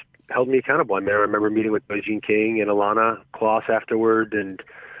deservedly held me accountable. I mean, I remember meeting with Billie Jean King and Alana Kloss afterward, and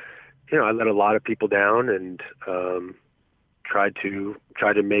I let a lot of people down, and tried to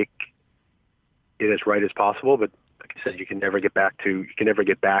make it as right as possible. But like I said, you can never get back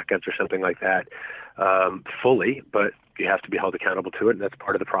after something like that fully. But you have to be held accountable to it, and that's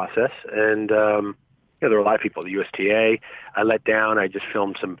part of the process. And there were a lot of people. The USTA, I let down. I just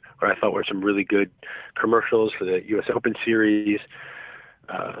filmed what I thought were some really good commercials for the U.S. Open Series.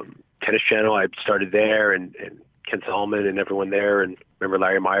 Tennis Channel, I started there, and Ken Solomon and everyone there. And remember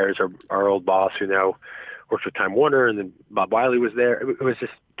Larry Myers, our old boss, who now works with Time Warner, and then Bob Wiley was there. It was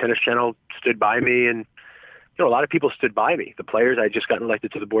just Tennis Channel stood by me, and a lot of people stood by me. The players, I had just gotten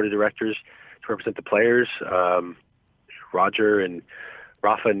elected to the board of directors to represent the players. Roger and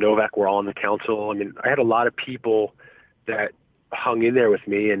Rafa and Novak were all on the council. I mean, I had a lot of people that hung in there with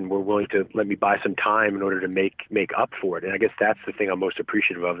me and were willing to let me buy some time in order to make up for it. And I guess that's the thing I'm most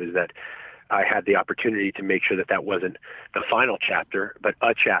appreciative of, is that I had the opportunity to make sure that wasn't the final chapter, but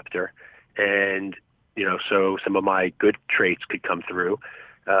a chapter. And, so some of my good traits could come through,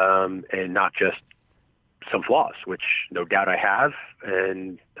 and not just some flaws, which no doubt I have.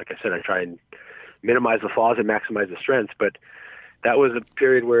 And like I said, I try and minimize the flaws and maximize the strengths, but that was a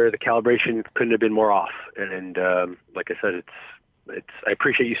period where the calibration couldn't have been more off. And like I said, I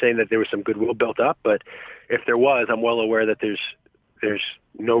appreciate you saying that there was some goodwill built up, but if there was, I'm well aware that there's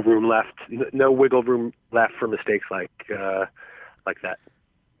no room left, no wiggle room left for mistakes like that.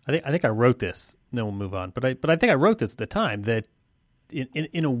 I think I wrote this. Then we'll move on. But I think I wrote this at the time that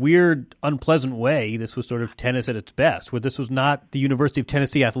in a weird, unpleasant way, this was sort of tennis at its best. Where this was not the University of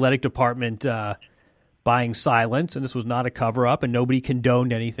Tennessee athletic department buying silence, and this was not a cover-up, and nobody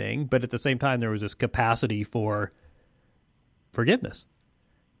condoned anything. But at the same time, there was this capacity for forgiveness.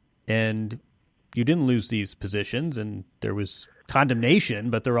 And you didn't lose these positions, and there was condemnation,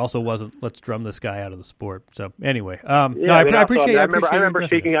 but there also wasn't, let's drum this guy out of the sport. So anyway, I appreciate. I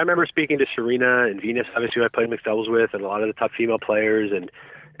remember speaking to Serena and Venus, obviously, who I played mixed doubles with, and a lot of the top female players, and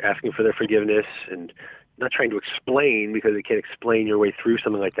asking for their forgiveness, and not trying to explain, because you can't explain your way through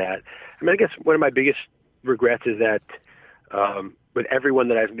something like that. I mean, I guess one of my biggest regrets is that with everyone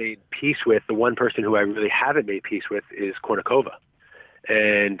that I've made peace with, the one person who I really haven't made peace with is Kornikova.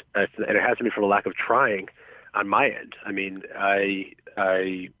 And it hasn't been from a lack of trying on my end. I mean,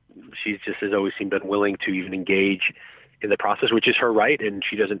 she just has always seemed unwilling to even engage in the process, which is her right, and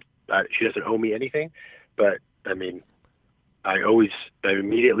she doesn't owe me anything. But I mean, I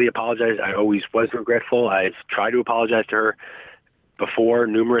immediately apologized. I always was regretful. I've tried to apologize to her before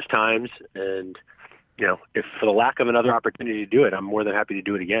numerous times, and if for the lack of another opportunity to do it, I'm more than happy to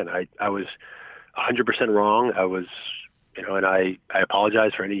do it again. I was 100% wrong. I was, and I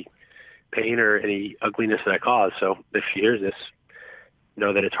apologize for any pain or any ugliness that I caused. So if she hears this,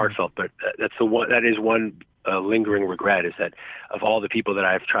 know that it's heartfelt. But that is one lingering regret, is that of all the people that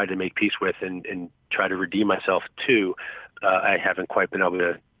I've tried to make peace with and try to redeem myself to, I haven't quite been able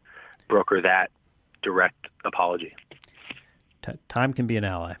to broker that direct apology. Time can be an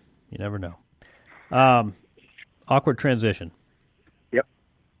ally. You never know. Awkward transition. Yep.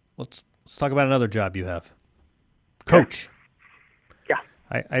 Let's talk about another job you have. Coach. Yeah.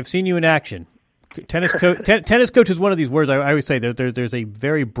 I've seen you in action. Tennis coach is one of these words I always say there's a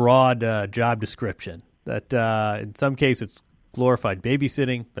very broad job description that in some cases it's glorified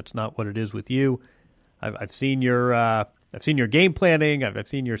babysitting. That's not what it is with you. I've seen your game planning. I've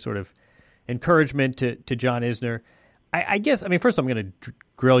seen your sort of encouragement to John Isner. I guess, first I'm going to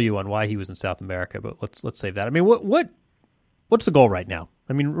grill you on why he was in South America, but let's save that. What's the goal right now?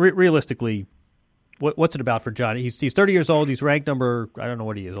 Realistically, what's it about for John? He's 30 years old. He's ranked number, I don't know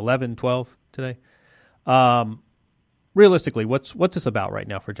what he is, 11, 12 today. Realistically, what's this about right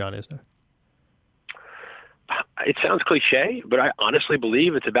now for John Isner? It sounds cliche, but I honestly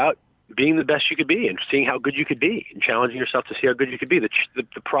believe it's about being the best you could be and seeing how good you could be and challenging yourself to see how good you could be. The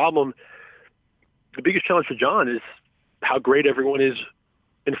problem, the biggest challenge for John is how great everyone is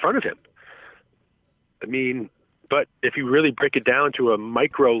in front of him. But if you really break it down to a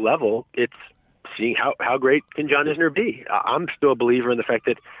micro level, it's seeing how great can John Isner be. I'm still a believer in the fact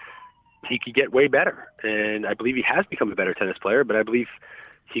that he could get way better, and I believe he has become a better tennis player, but I believe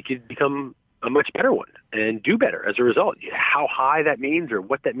he could become a much better one and do better as a result. How high that means or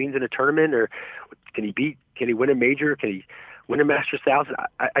what that means in a tournament, or can he win a major? Can he win a Masters 1000?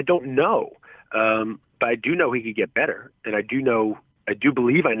 I don't know. But I do know he could get better, and I do know do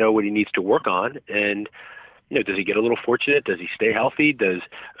believe I know what he needs to work on. And, does he get a little fortunate? Does he stay healthy? Does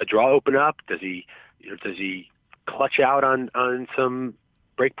a draw open up? Does he clutch out on some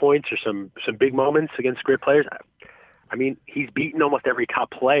break points or some big moments against great players? I mean, he's beaten almost every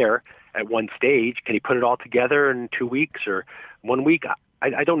top player at one stage. Can he put it all together in 2 weeks or 1 week?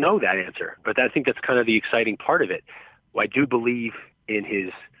 I don't know that answer, but I think that's kind of the exciting part of it. I do believe in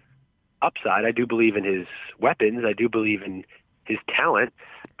his upside. I do believe in his weapons. I do believe in his talent.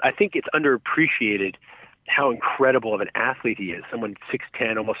 I think it's underappreciated how incredible of an athlete he is. Someone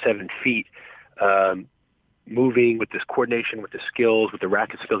 6'10", almost 7 feet, moving with this coordination, with the skills, with the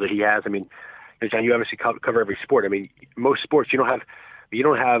racket skills that he has. I mean, John, you obviously cover every sport. I mean, most sports you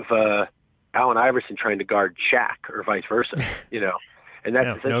don't have Allen Iverson trying to guard Shaq or vice versa. And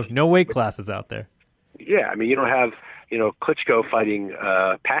that's no weight classes out there. Yeah, I mean, you don't have Klitschko fighting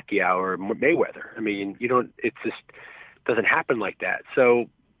Pacquiao or Mayweather. I mean, it just doesn't happen like that. So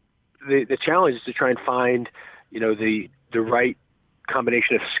the challenge is to try and find the right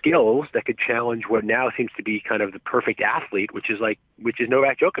combination of skills that could challenge what now seems to be kind of the perfect athlete, which is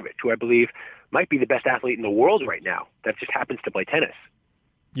Novak Djokovic, who I believe might be the best athlete in the world right now. That just happens to play tennis.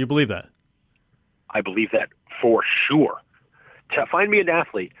 You believe that? I believe that for sure. Find me an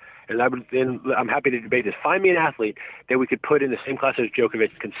athlete, and I'm happy to debate this. Find me an athlete that we could put in the same class as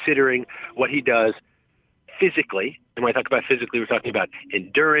Djokovic, considering what he does physically. And when I talk about physically, we're talking about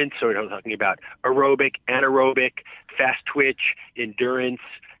endurance, or we're talking about aerobic, anaerobic, fast twitch, endurance,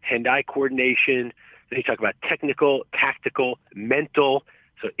 hand-eye coordination. Then you talk about technical, tactical, mental,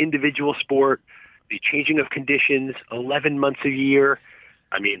 so individual sport, the changing of conditions, 11 months a year.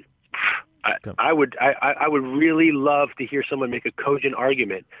 I mean, I would really love to hear someone make a cogent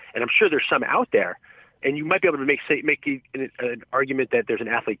argument, and I'm sure there's some out there, and you might be able to make an argument that there's an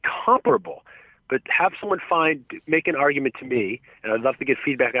athlete comparable. But have someone make an argument to me, and I'd love to get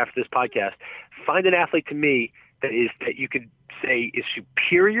feedback after this podcast. Find an athlete to me that you could say is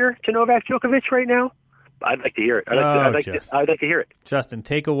superior to Novak Djokovic right now. I'd like to hear it. I'd like to hear it. Justin,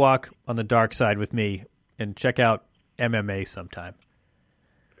 take a walk on the dark side with me and check out MMA sometime.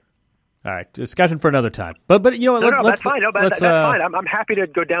 All right, discussion for another time. But that's fine. That's fine. I'm happy to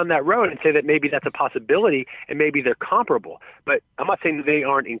go down that road and say that maybe that's a possibility and maybe they're comparable. But I'm not saying that they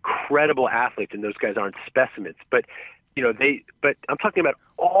aren't incredible athletes and those guys aren't specimens. But But I'm talking about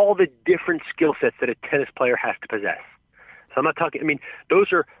all the different skill sets that a tennis player has to possess. So I'm not talking. I mean,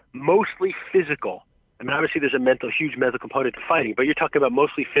 those are mostly physical. I mean, obviously there's a huge mental component to fighting, but you're talking about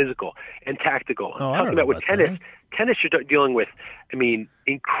mostly physical and tactical. I'm talking about with tennis. Tennis, you're dealing with, I mean,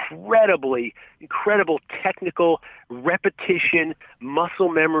 incredible technical repetition, muscle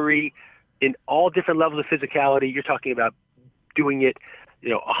memory in all different levels of physicality. You're talking about doing it,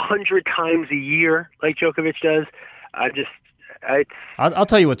 100 times a year like Djokovic does. I'll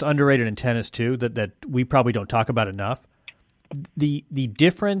tell you what's underrated in tennis too, that we probably don't talk about enough. The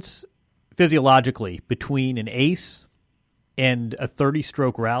difference physiologically between an ace and a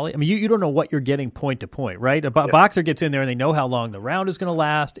 30-stroke rally. I mean, you don't know what you're getting point to point, right? A boxer gets in there and they know how long the round is going to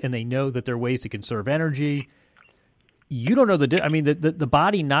last, and they know that there are ways to conserve energy. You don't know the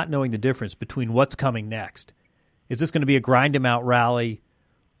body not knowing the difference between what's coming next. Is this going to be a grind him out rally,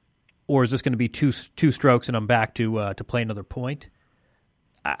 or is this going to be two strokes and I'm back to play another point?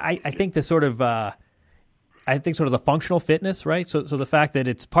 I think the sort of the functional fitness, right? So the fact that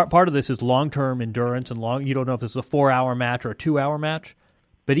it's part of this is long-term endurance and you don't know if this is a 4-hour match or a 2-hour match,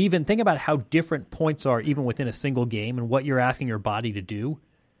 but even think about how different points are even within a single game and what you're asking your body to do.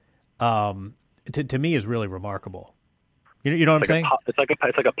 To me is really remarkable. You know what I'm saying? It's like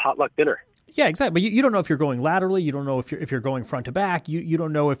a potluck dinner. Yeah, exactly. But you don't know if you're going laterally. You don't know if you're going front to back. You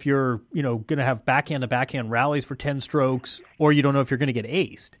don't know if you're going to have backhand to backhand rallies for 10 strokes, or you don't know if you're going to get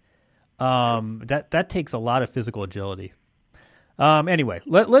aced. That takes a lot of physical agility. Anyway,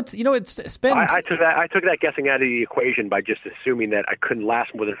 let's spend. I took that guessing out of the equation by just assuming that I couldn't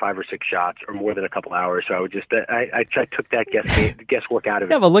last more than 5 or 6 shots or more than a couple hours. So I would just I took that guesswork out of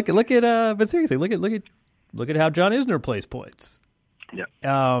it. Yeah, but look at but seriously, look at how John Isner plays points. Yeah.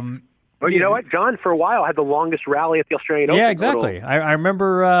 Well, you know what? John, for a while, had the longest rally at the Australian Open. Yeah, exactly. I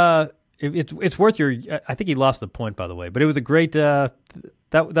remember it's worth your. I think he lost the point, by the way, but it was a great. That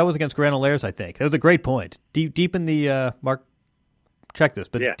was against Granollers, I think. That was a great point. Deep in the Mark. Check this,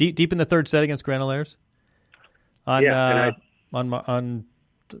 but deep in the third set against Granollers. On Hisense, on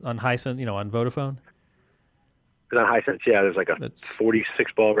Vodafone. On Hisense, yeah, there's like a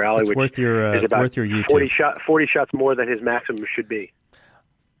 46-ball rally, which is about worth your YouTube. 40 shots more than his maximum should be.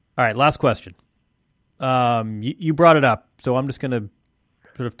 All right, last question. You brought it up, so I'm just going to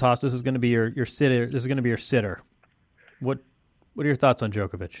sort of toss. This is going to be your sitter. This is going to be your sitter. What What are your thoughts on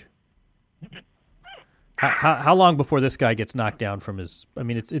Djokovic? How long before this guy gets knocked down from his? I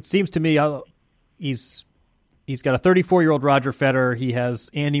mean, it seems to me he's got a 34-year-old Roger Federer. He has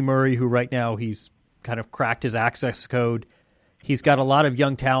Andy Murray, who right now he's kind of cracked his access code. He's got a lot of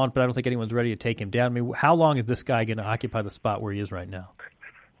young talent, but I don't think anyone's ready to take him down. I mean, how long is this guy going to occupy the spot where he is right now?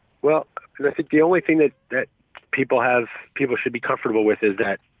 Well, I think the only thing that people should be comfortable with is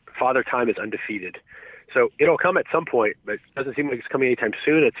that Father Time is undefeated. So it'll come at some point, but it doesn't seem like it's coming anytime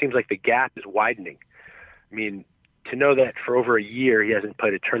soon. It seems like the gap is widening. I mean, to know that for over a year he hasn't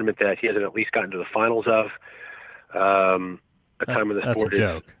played a tournament that he hasn't at least gotten to the finals of, a time when the sport is...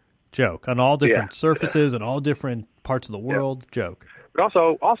 That's a joke. On all different surfaces and all different parts of the world, joke. But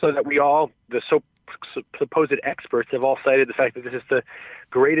also that we all, the supposed experts, have all cited the fact that this is the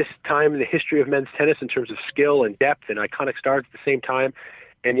greatest time in the history of men's tennis in terms of skill and depth and iconic stars at the same time,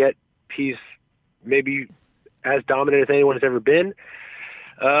 and yet he's maybe as dominant as anyone has ever been.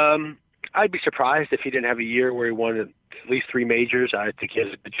 I'd be surprised if he didn't have a year where he won at least 3 majors. I think he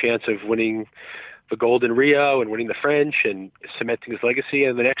has a good chance of winning the gold in Rio and winning the French and cementing his legacy,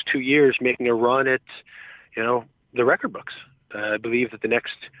 and the next 2 years making a run at, the record books. I believe that the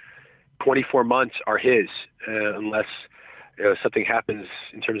next 24 months are his, unless something happens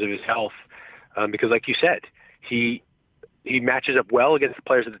in terms of his health. Because like you said, he matches up well against the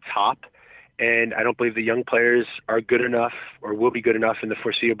players at the top, and I don't believe the young players are good enough or will be good enough in the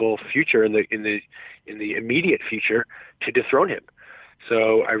foreseeable future, in the immediate future, to dethrone him.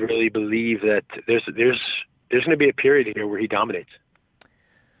 So I really believe that there's going to be a period here where he dominates.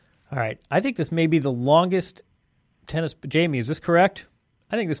 All right. I think this may be the longest tennis. Jamie, is this correct?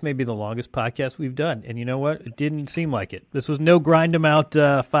 I think this may be the longest podcast we've done. And you know what? It didn't seem like it. This was no grind 'em out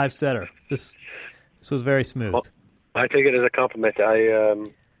 5-setter. This was very smooth. Well, I take it as a compliment. I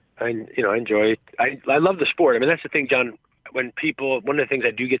enjoy it. I love the sport. I mean, that's the thing, John. One of the things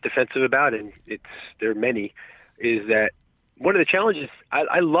I do get defensive about, and there are many, is that one of the challenges,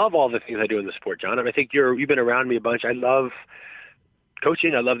 I love all the things I do in the sport, John. I mean, I think you've been around me a bunch. I love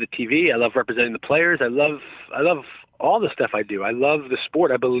coaching. I love the TV. I love representing the players. I love all the stuff I do. I love the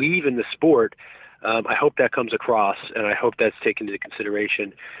sport. I believe in the sport. I hope that comes across, and I hope that's taken into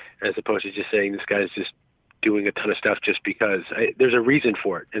consideration, as opposed to just saying this guy's just doing a ton of stuff just because. There's a reason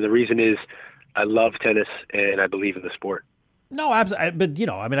for it, and the reason is I love tennis and I believe in the sport. No, absolutely.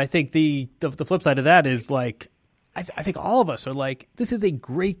 But I think the flip side of that is like, I think all of us are like, this is a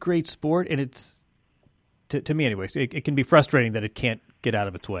great, great sport, and it's, to me anyways, it can be frustrating that it can't get out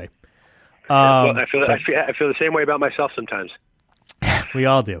of its way. Well, I feel the same way about myself sometimes. We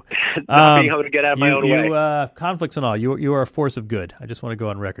all do. Not being able to get out of my own way. Conflicts and all, you are a force of good. I just want to go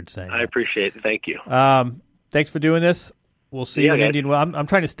on record saying that. I appreciate it. Thank you. Thanks for doing this. We'll see you in Indian Wells. I'm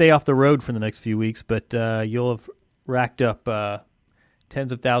trying to stay off the road for the next few weeks, but you'll have racked up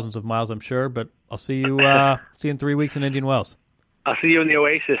tens of thousands of miles, I'm sure. But I'll see you in 3 weeks in Indian Wells. I'll see you in the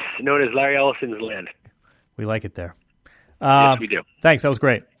oasis known as Larry Ellison's land. We like it there. Yes, we do. Thanks. That was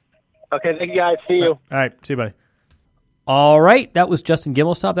great. Okay, thank you, guys. See you. All right. See you, buddy. All right. That was Justin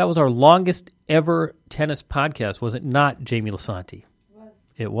Gimelstob. That was our longest ever tennis podcast, was it not, Jamie Lasanti?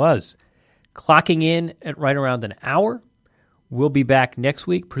 It was. Clocking in at right around an hour. We'll be back next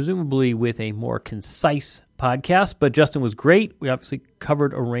week, presumably with a more concise podcast. But Justin was great. We obviously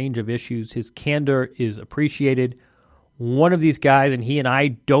covered a range of issues. His candor is appreciated. One of these guys, and he and I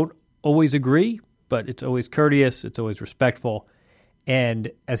don't always agree, but it's always courteous. It's always respectful.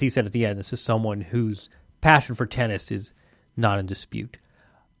 And as he said at the end, this is someone whose passion for tennis is not in dispute.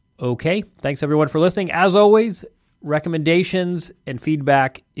 Okay, thanks everyone for listening. As always, recommendations and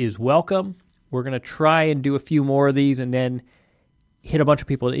feedback is welcome. We're going to try and do a few more of these and then hit a bunch of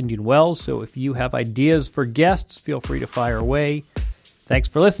people at Indian Wells. So if you have ideas for guests, feel free to fire away. Thanks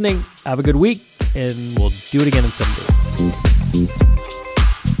for listening. Have a good week, and we'll do it again in 7 days.